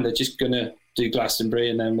the band? They're just gonna do Glastonbury,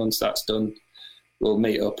 and then once that's done, we'll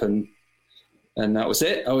meet up. And that was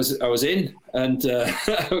it. I was in, and I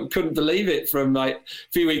couldn't believe it. From like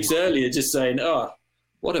a few weeks earlier, just saying, "Oh,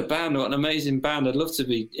 what a band! What an amazing band! I'd love to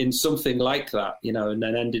be in something like that," and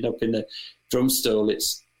then ending up in the drum stool.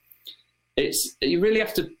 It's you really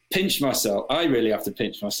have to pinch myself. I really have to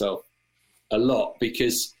pinch myself a lot,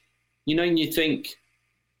 because you think,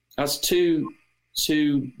 as two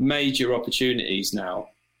major opportunities now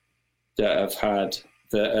that I've had,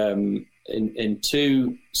 that in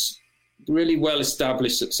two really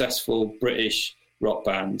well-established, successful British rock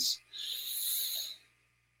bands.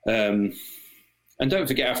 And don't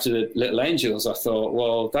forget, after the Little Angels, I thought,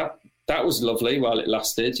 well, that was lovely while it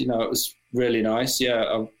lasted. It was really nice.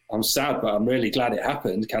 Yeah, I'm sad, but I'm really glad it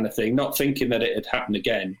happened, kind of thing. Not thinking that it had happened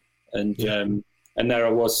again. And there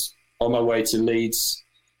I was on my way to Leeds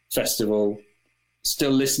Festival,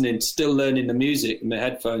 still listening, still learning the music with my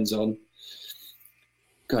headphones on,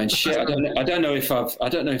 going, shit, I don't know if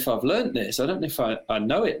I've learnt this. I don't know if I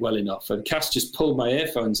know it well enough. And Cass just pulled my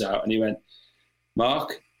earphones out and he went,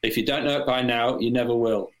 "Mark, if you don't know it by now, you never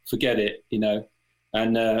will. Forget it,"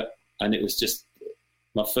 And it was just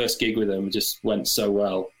my first gig with him. Just went so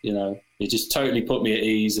well, He just totally put me at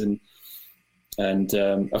ease, and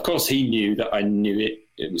of course he knew that I knew it.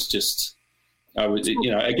 It was just, I was,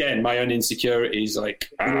 again, my own insecurities, like,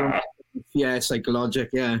 Psychologic,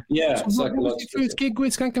 yeah. Yeah, So what was your first gig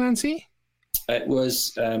with Skunk Anansie? It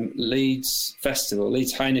was Leeds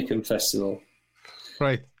Heineken Festival.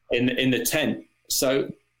 Right. In the tent. So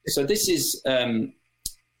this is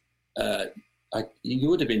you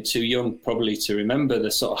would have been too young probably to remember the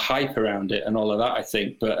sort of hype around it and all of that, I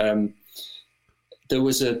think. But there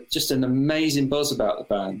was just an amazing buzz about the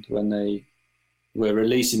band when they were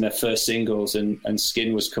releasing their first singles and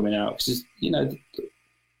Skin was coming out, because the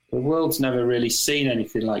world's never really seen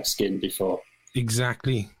anything like Skin before.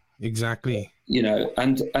 Exactly. And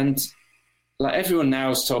like everyone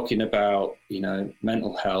now is talking about,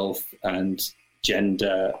 mental health and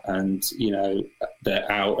gender, and,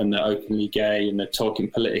 they're out and they're openly gay and they're talking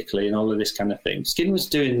politically and all of this kind of thing. Skin was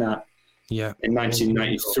doing that in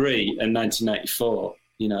 1993 and 1994,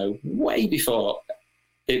 way before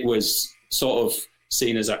it was sort of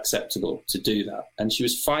seen as acceptable to do that. And she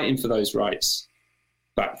was fighting for those rights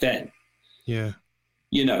back then. Yeah.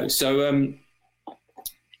 So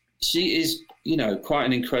she is, quite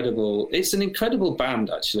an incredible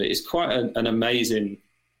band, actually. It's quite an amazing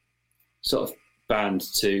sort of band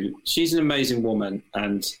she's an amazing woman,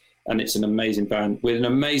 and it's an amazing band with an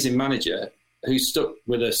amazing manager who stuck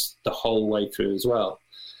with us the whole way through as well.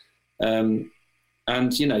 And,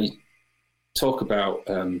 talk about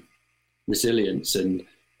resilience and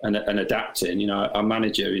adapting. Our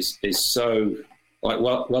manager is so like,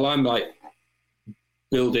 well, I'm like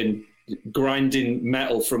grinding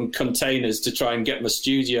metal from containers to try and get my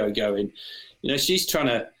studio going. She's trying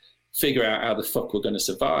to figure out how the fuck we're going to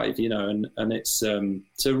survive, and it's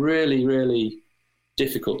a really, really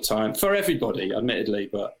difficult time for everybody, admittedly,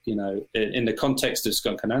 but in the context of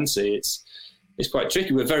Skunk Anansie, it's quite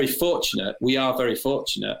tricky. We are very fortunate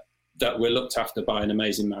that we're looked after by an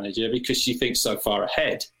amazing manager, because she thinks so far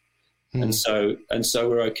ahead. And so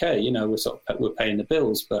we're okay, we're paying the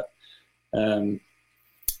bills, but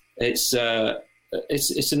it's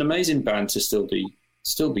an amazing band to still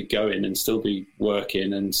be going and still be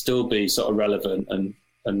working and still be sort of relevant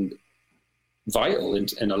and vital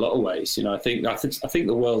in a lot of ways. I think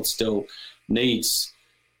the world still needs,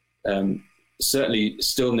 certainly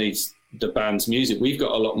still needs the band's music. We've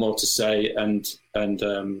got a lot more to say, and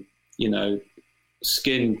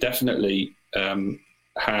Skin definitely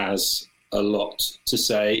has a lot to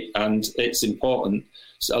say, and it's important.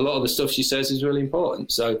 So a lot of the stuff she says is really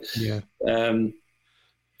important. So yeah.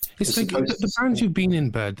 It's like the bands you've been in,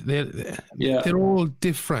 Bud, they're all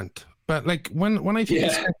different. But like when I think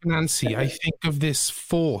of Skunk Anansie, I think of this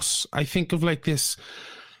force. I think of like this.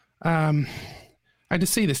 I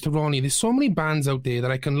just say this to Ronnie. There's so many bands out there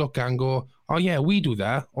that I can look at and go, "Oh yeah, we do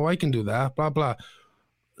that," or "I can do that." Blah blah.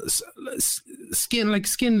 Skin.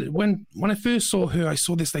 When I first saw her, I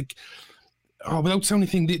saw this like. Oh, without saying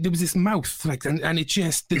anything, there was this mouth, like, and it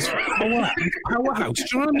just, this powerhouse, do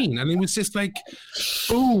you know what I mean? And it was just like,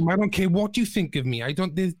 boom, I don't care what you think of me.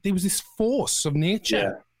 There was this force of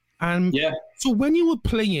nature. Yeah. So when you're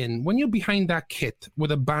behind that kit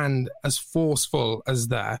with a band as forceful as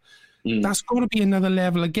that, that's got to be another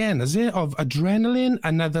level again, is it? Of adrenaline,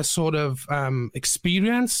 another sort of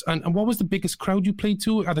experience. And what was the biggest crowd you played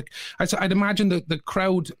to? I'd imagine that the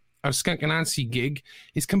crowd of Skunk Anansie gig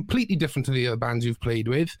is completely different to the other bands you've played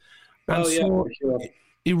with. And for sure.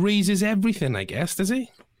 It raises everything, I guess, does it?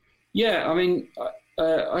 Yeah, I mean,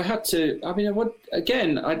 I had to. I mean,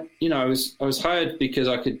 I was hired because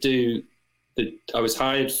I could do I was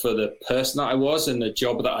hired for the person that I was and the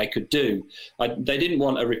job that I could do. They didn't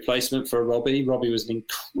want a replacement for Robbie. Robbie was an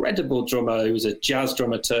incredible drummer. He was a jazz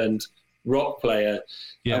drummer turned rock player.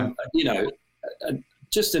 Yeah,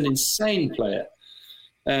 just an insane player.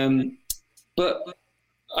 But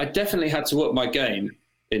I definitely had to up my game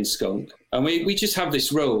in Skunk. And we just have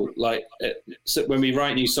this rule, like, so when we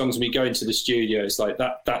write new songs and we go into the studio, it's like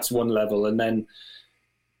that's one level. And then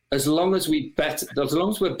as long as we're better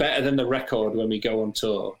than the record when we go on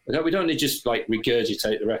tour, we don't need to just like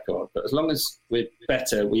regurgitate the record, but as long as we're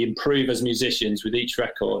better, we improve as musicians with each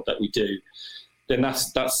record that we do, then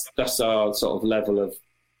that's our sort of level of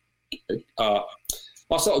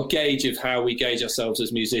our sort of gauge of how we gauge ourselves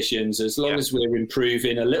as musicians. As long as we're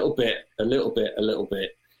improving a little bit,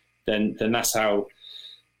 then that's how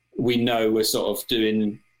we know we're sort of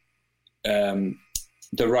doing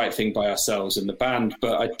the right thing by ourselves in the band.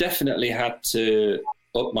 But I definitely had to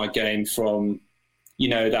up my game from,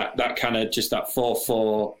 that kind of just that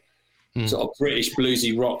 4/4 sort of British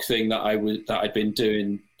bluesy rock thing that I'd been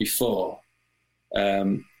doing before.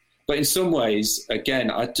 But But in some ways, again,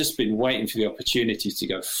 I'd just been waiting for the opportunity to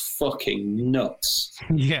go fucking nuts.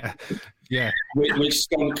 Yeah. Which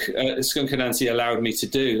Skunk Anansie allowed me to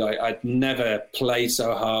do. Like, I'd never played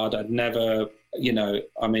so hard. I'd never,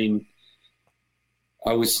 I mean,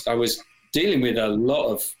 I was dealing with a lot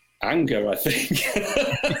of anger, I think.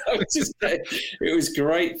 It was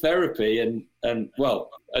great therapy. And well,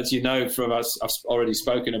 as you know from us, I've already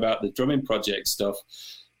spoken about the drumming project stuff.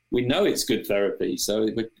 We know it's good therapy. So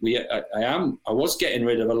I was getting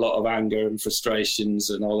rid of a lot of anger and frustrations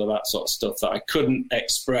and all of that sort of stuff that I couldn't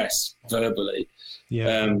express verbally.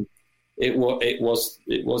 Yeah. It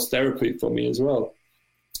was therapy for me as well.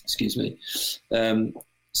 Excuse me. It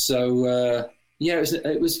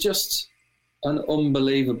was just an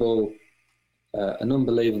unbelievable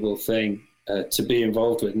thing to be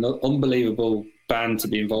involved with, an unbelievable band to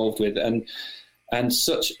be involved with, and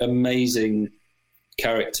such amazing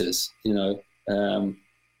characters,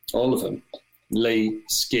 all of them, Lee,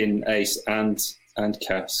 Skin, Ace, and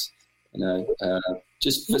Cass,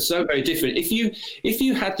 just so very different. If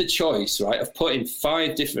you had the choice, right, of putting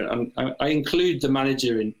 5 different, I include the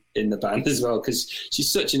manager in the band as well because she's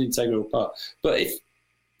such an integral part. But if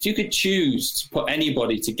you could choose to put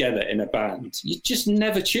anybody together in a band, you'd just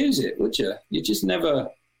never choose it, would you? You just never.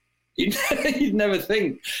 You'd never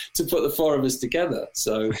think to put the 4 of us together.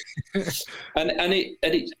 So, and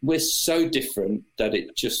we're so different that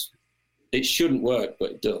it shouldn't work,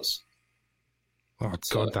 but it does. Oh,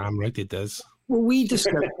 goddamn right it does. Well, we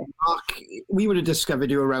discovered Mark. We would have discovered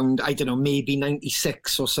you around, I don't know, maybe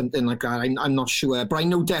 96 or something like that. I'm not sure, but I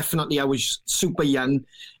know definitely I was super young.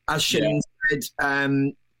 As Shane said,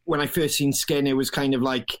 when I first seen Skin, it was kind of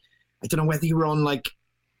like, I don't know whether you were on like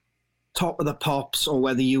Top of the Pops or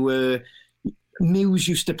whether you were. Muse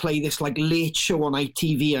used to play this like late show on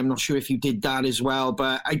ITV. I'm not sure if you did that as well,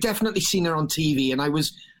 but I definitely seen her on TV, and I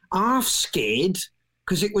was half scared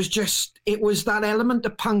because it was that element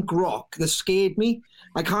of punk rock that scared me.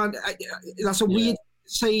 That's a weird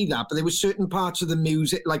to say that, but there were certain parts of the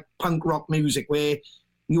music, like punk rock music, where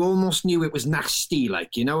you almost knew it was nasty,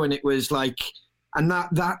 like, and it was like, and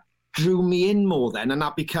that drew me in more then, and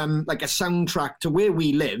that became like a soundtrack to where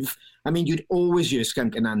we live. I mean, you'd always hear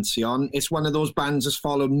Skunk Anansie on. It's one of those bands that's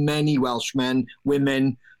followed many Welshmen,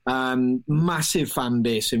 women, massive fan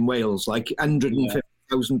base in Wales, like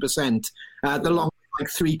 150,000%. Along with like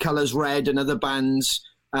Three Colours Red and other bands,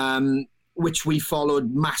 which we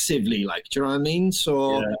followed massively, like, do you know what I mean?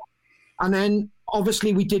 So, and then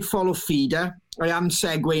obviously we did follow Feeder. I am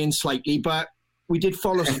segueing slightly, but we did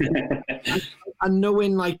follow Feeder. And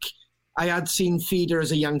knowing, like, I had seen Feeder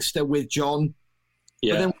as a youngster with John.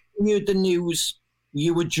 Yeah. But then when you heard the news,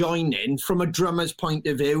 you were joining from a drummer's point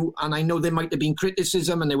of view. And I know there might have been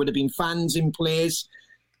criticism and there would have been fans in place.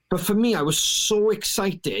 But for me, I was so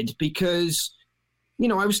excited because,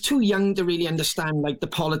 I was too young to really understand, like, the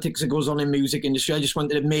politics that goes on in music industry. I just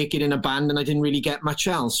wanted to make it in a band and I didn't really get much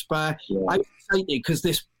else. But I was excited because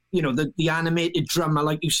this, the animated drummer,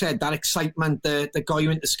 like you said, that excitement that got you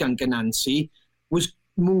into Skunk Anansie was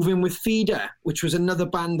moving with Feeder, which was another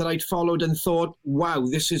band that I'd followed and thought, wow,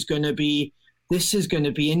 this is going to be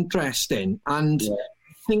interesting. And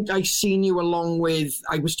I think I seen you along with,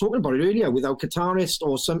 I was talking about it earlier, with our guitarist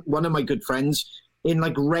or one of my good friends in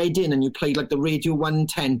like Reading, and you played like the Radio 1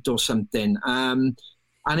 tent or something. And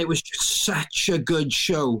it was just such a good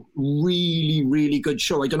show. Really, really good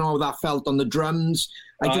show. I don't know how that felt on the drums.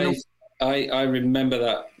 I remember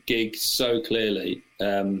that gig so clearly.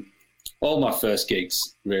 All my first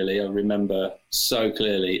gigs, really, I remember so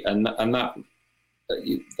clearly. And that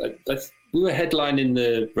we were headlining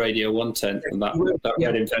the Radio 1 tent on that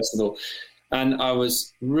Reading Festival. And I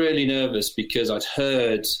was really nervous because I'd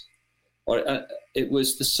heard, it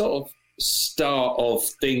was the sort of start of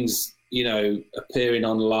things, appearing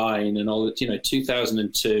online and all that,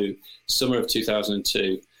 2002, summer of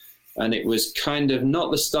 2002. And it was kind of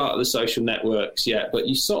not the start of the social networks yet, but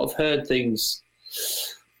you sort of heard things,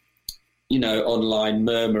 online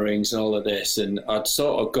murmurings and all of this. And I'd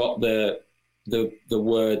sort of got the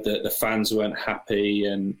word that the fans weren't happy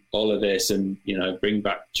and all of this, and, bring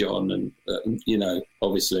back John and,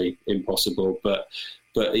 obviously impossible. But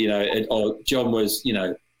John was,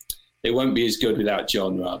 it won't be as good without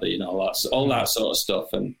John, rather, all that sort of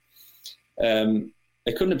stuff. And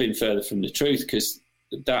it couldn't have been further from the truth, because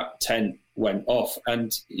that tent went off,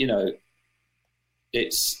 and,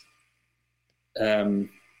 it's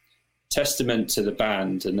testament to the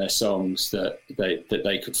band and their songs that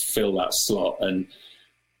they could fill that slot. And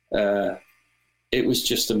it was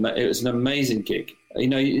just it was an amazing gig. you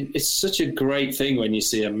know, it's such a great thing when you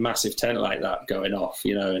see a massive tent like that going off,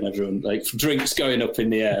 you know, and everyone, like, drinks going up in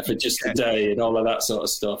the air for just a day and all of that sort of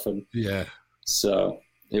stuff. And so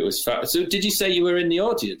it was So did you say you were in the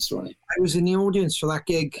audience, Ronnie? I was in the audience for that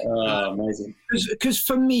gig. Oh, amazing. Because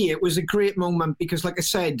for me, it was a great moment because, like I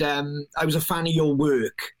said, I was a fan of your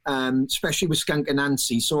work, especially with Skunk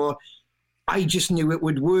Anansie. So I just knew it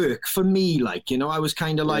would work for me. Like, you know, I was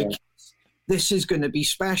kind of like, this is going to be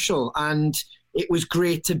special. And it was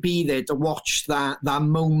great to be there to watch that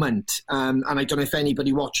moment. And I don't know if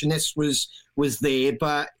anybody watching this was there,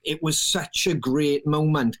 but it was such a great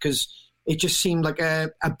moment because it just seemed like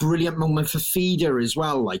a brilliant moment for Feeder as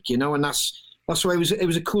well. Like, you know, and that's why it was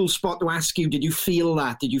a cool spot to ask you, did you feel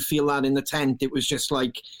that? Did you feel that in the tent? It was just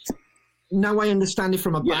like, now I understand it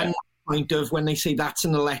from a band point of when they say that's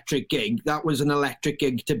an electric gig, that was an electric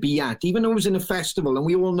gig to be at, even though it was in a festival. And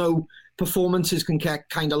we all know performances can get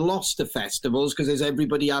kind of lost at festivals because there's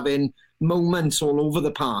everybody having moments all over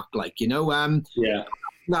the park, like, you know.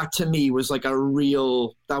 That to me was like a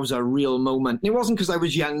real moment. And it wasn't because I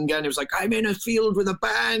was younger and it was like, I'm in a field with a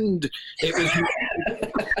band. It was,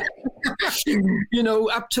 you know,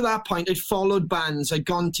 up to that point, I'd followed bands. I'd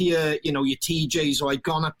gone to your TJs, or I'd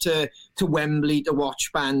gone up to Wembley to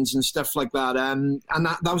watch bands and stuff like that. And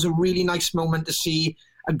that was a really nice moment to see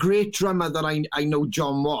a great drummer that I know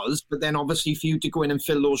John was, but then obviously for you to go in and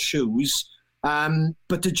fill those shoes,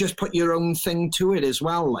 but to just put your own thing to it as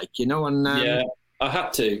well, like, you know. And I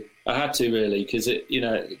had to really, because it, you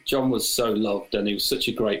know, John was so loved and he was such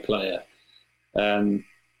a great player.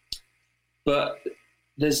 But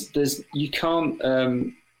there's you can't,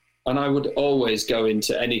 and I would always go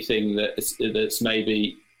into anything that's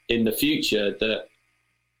maybe in the future, that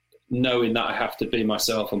knowing that I have to be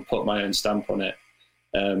myself and put my own stamp on it.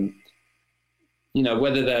 You know,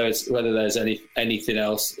 whether there's anything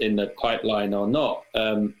else in the pipeline or not.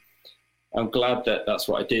 I'm glad that that's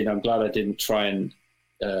what I did. I'm glad I didn't try and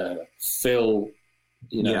fill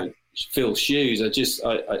shoes.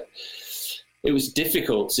 It was a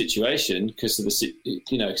difficult situation because of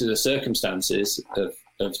the circumstances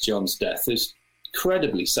of John's death. It was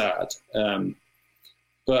incredibly sad.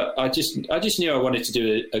 But I just knew I wanted to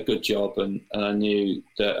do a good job, and I knew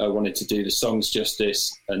that I wanted to do the songs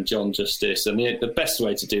justice and John justice. And the best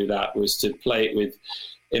way to do that was to play it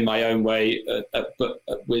in my own way, but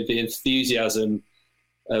with the enthusiasm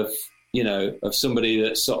of somebody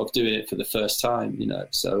that's sort of doing it for the first time, you know.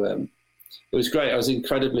 So it was great. I was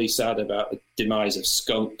incredibly sad about the demise of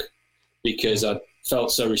Skunk because I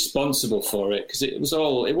felt so responsible for it, because it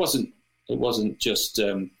wasn't just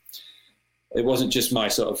my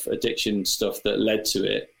sort of addiction stuff that led to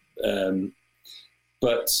it,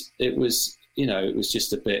 but it was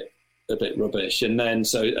just a bit rubbish. And then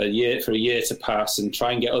so a year to pass and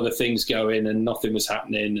try and get other things going, and nothing was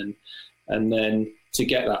happening, and then to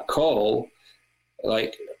get that call,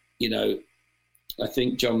 like, you know, I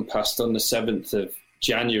think John passed on the 7th of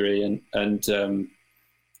January,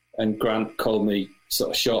 and Grant called me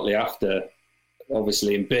sort of shortly after,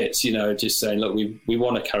 obviously in bits, you know, just saying, look, we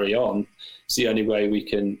want to carry on. It's the only way we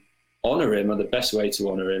can honour him, or the best way to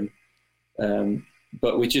honour him.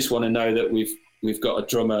 But we just want to know that we've got a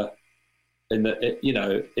drummer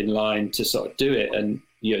in line to sort of do it, and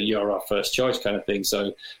you're our first choice, kind of thing.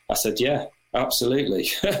 So I said, yeah, absolutely.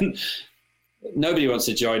 Nobody wants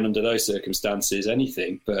to join under those circumstances,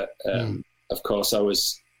 anything. But of course, I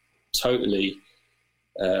was totally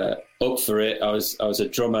up for it. I was a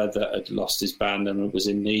drummer that had lost his band and was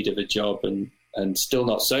in need of a job, and still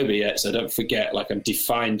not sober yet. So don't forget, like, I'm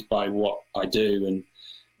defined by what I do,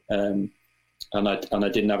 and I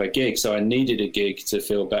didn't have a gig, so I needed a gig to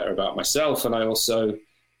feel better about myself. And I also,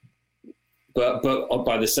 but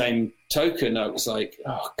by the same token, I was like,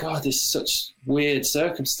 oh God, this is such weird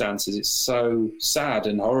circumstances. It's so sad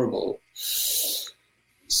and horrible.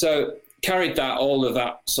 So carried all of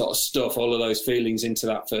that sort of stuff, all of those feelings into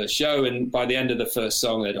that first show. And by the end of the first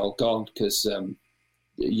song, they'd all gone, because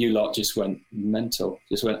you lot just went mental,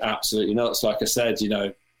 just went absolutely nuts. Like I said, you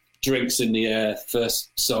know, drinks in the air,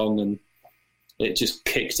 first song, and it just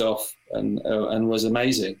kicked off and was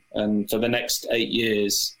amazing. And for the next 8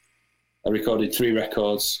 years, I recorded 3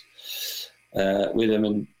 records with them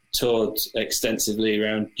and toured extensively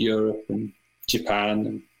around Europe and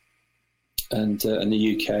Japan and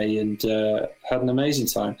the UK, and had an amazing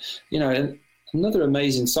time. You know, and another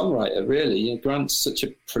amazing songwriter, really. You know, Grant's such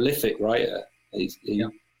a prolific writer. He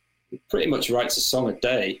pretty much writes a song a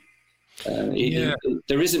day.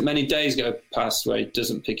 There isn't many days go past where he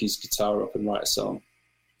doesn't pick his guitar up and write a song.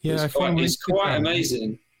 Yeah, it's quite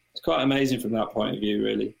amazing. It's quite amazing from that point of view,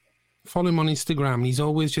 really. follow him on Instagram, and he's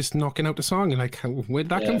always just knocking out the song. You're like, where'd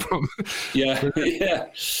that come from? Yeah, yeah.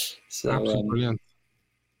 So, absolutely brilliant.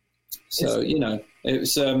 So it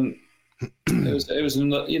was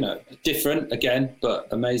different again, but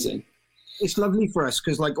amazing. It's lovely for us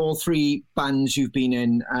because, like, all three bands you've been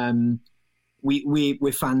in,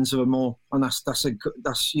 we're fans of them all, and that's and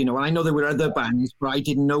I know there were other bands, but I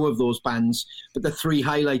didn't know of those bands. But the three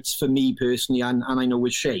highlights for me personally, and I know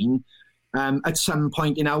with Shane, at some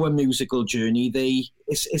point in our musical journey,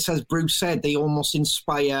 it's as Bruce said, they almost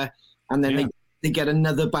inspire, and then they get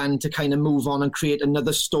another band to kind of move on and create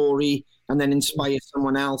another story, and then inspire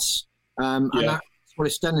someone else. And that's what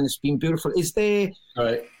it's done, and it's been beautiful. Is there?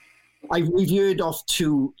 Right. We've heard of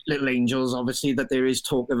Two Little Angels, obviously, that there is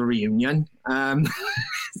talk of a reunion. And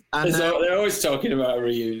they're always talking about a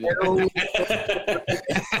reunion.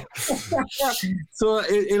 So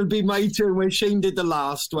it'll be my turn where Shane did the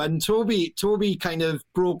last one. Toby kind of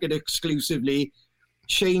broke it exclusively.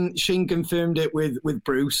 Shane confirmed it with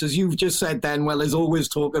Bruce. As you've just said then, well, there's always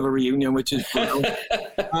talk of a reunion, which is brilliant.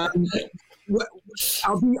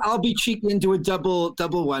 I'll be cheeky and do a double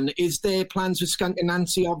one. Is there plans for Skunk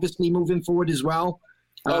Anansie obviously moving forward as well?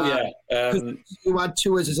 You had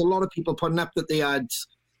tours. There's a lot of people putting up that they had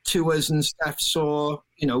tours and stuff. So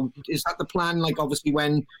is that the plan? Like, obviously,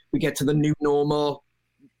 when we get to the new normal,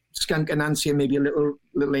 Skunk Anansie and maybe a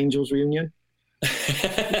Little Angels reunion.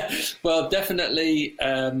 Well, definitely,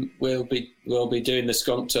 we'll be doing the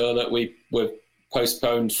Skunk tour that we were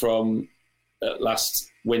postponed from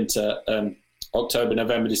last winter. October,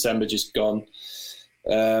 November, December just gone.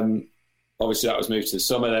 Obviously, that was moved to the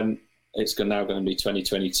summer. Then it's now going to be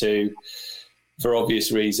 2022 for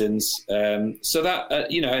obvious reasons. So that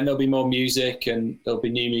and there'll be more music, and there'll be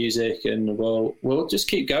new music, and we'll just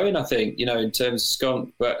keep going. I think in terms of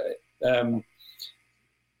Skunk, but and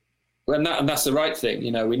that's the right thing.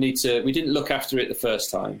 We didn't look after it the first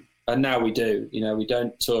time, and now we do. We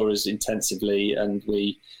don't tour as intensively, and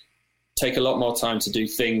we take a lot more time to do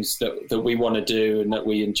things that we want to do and that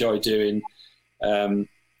we enjoy doing. And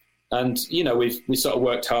we sort of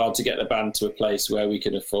worked hard to get the band to a place where we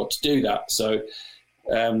could afford to do that. So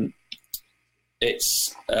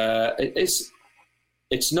it's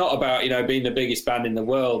not about being the biggest band in the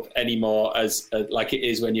world anymore as like it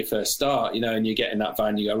is when you first start, and you get in that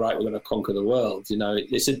van, you go, right, we're going to conquer the world.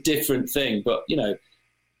 It's a different thing, but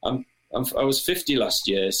I was 50 last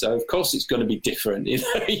year, so of course it's going to be different,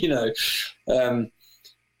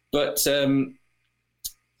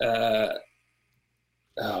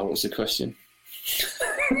 what was the question?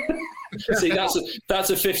 See, that's a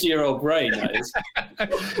 50-year-old brain, that is.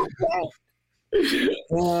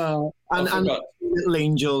 Wow. And Little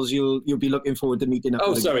Angels, you'll be looking forward to meeting up.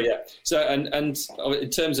 Oh, sorry, yeah. So and in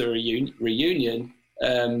terms of reunion.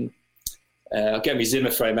 I'll get my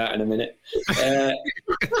Zimmer frame out in a minute.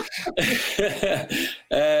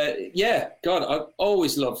 God, I've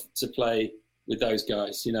always loved to play with those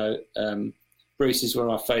guys. Bruce is one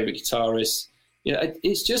of my favourite guitarists.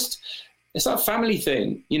 It's that family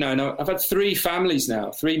thing. And I've had three families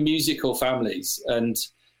now, three musical families, and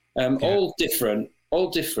all different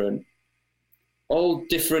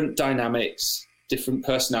dynamics, different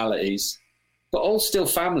personalities, but all still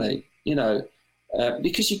family.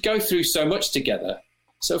 Because you go through so much together.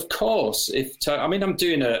 So of course, I'm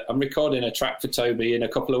recording a track for Toby in a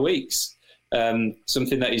couple of weeks,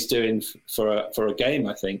 something that he's doing for a game,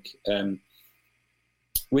 I think,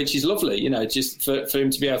 which is lovely. Just for him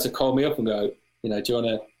to be able to call me up and go, do you want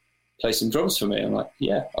to play some drums for me? I'm like,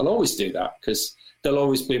 yeah, I'll always do that because they'll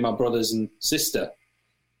always be my brothers and sister.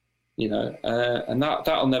 And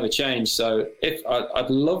that'll never change. So I'd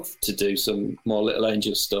love to do some more Little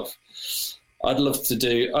Angel stuff. I'd love to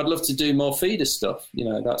do more Feeder stuff.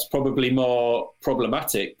 That's probably more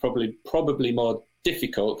problematic, probably more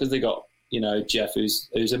difficult because they got, Jeff,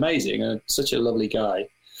 who's amazing and such a lovely guy.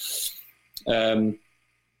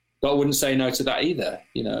 But I wouldn't say no to that either.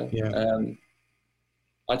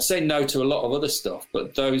 I'd say no to a lot of other stuff,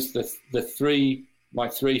 but my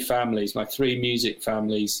three families, my three music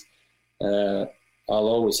families, I'll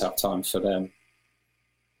always have time for them.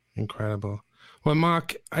 Incredible. Well,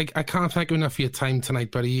 Mark, I can't thank you enough for your time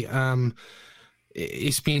tonight, buddy.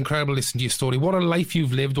 It's been incredible listening to your story. What a life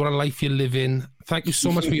you've lived. What a life you live in. Thank you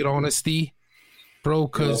so much for your honesty, bro,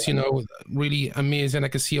 because, really amazing. I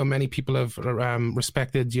can see how many people have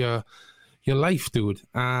respected your life, dude.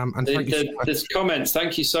 And thank you so much. There's comments.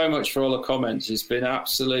 Thank you so much for all the comments. It's been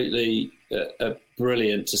absolutely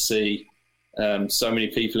brilliant to see so many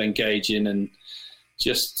people engaging and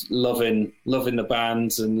just loving the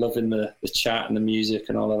bands and loving the chat and the music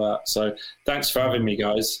and all of that. So thanks for having me,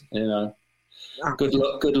 guys. good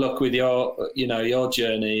luck with your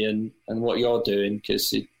journey and what you're doing,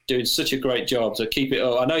 because you're doing such a great job. So keep it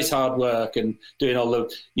up. I know it's hard work and doing all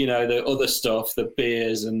the the other stuff, the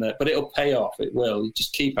beers but it'll pay off. It will. You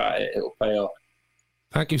just keep at it. It'll pay off.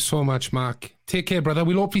 Thank you so much, Mark. Take care, brother.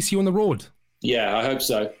 We'll hopefully see you on the road. Yeah, I hope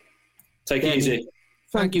so. Take it easy.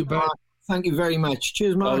 Thank you, Mark. Thank you very much.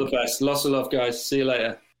 Cheers, Mark. All the best. Lots of love, guys. See you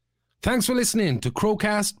later. Thanks for listening to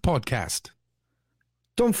Crowcast Podcast.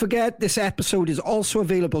 Don't forget, this episode is also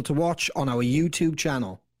available to watch on our YouTube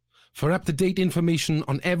channel. For up-to-date information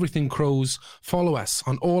on everything Crows, follow us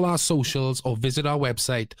on all our socials or visit our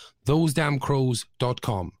website,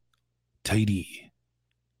 thosedamncrows.com. Tidy.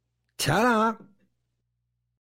 Ta-da!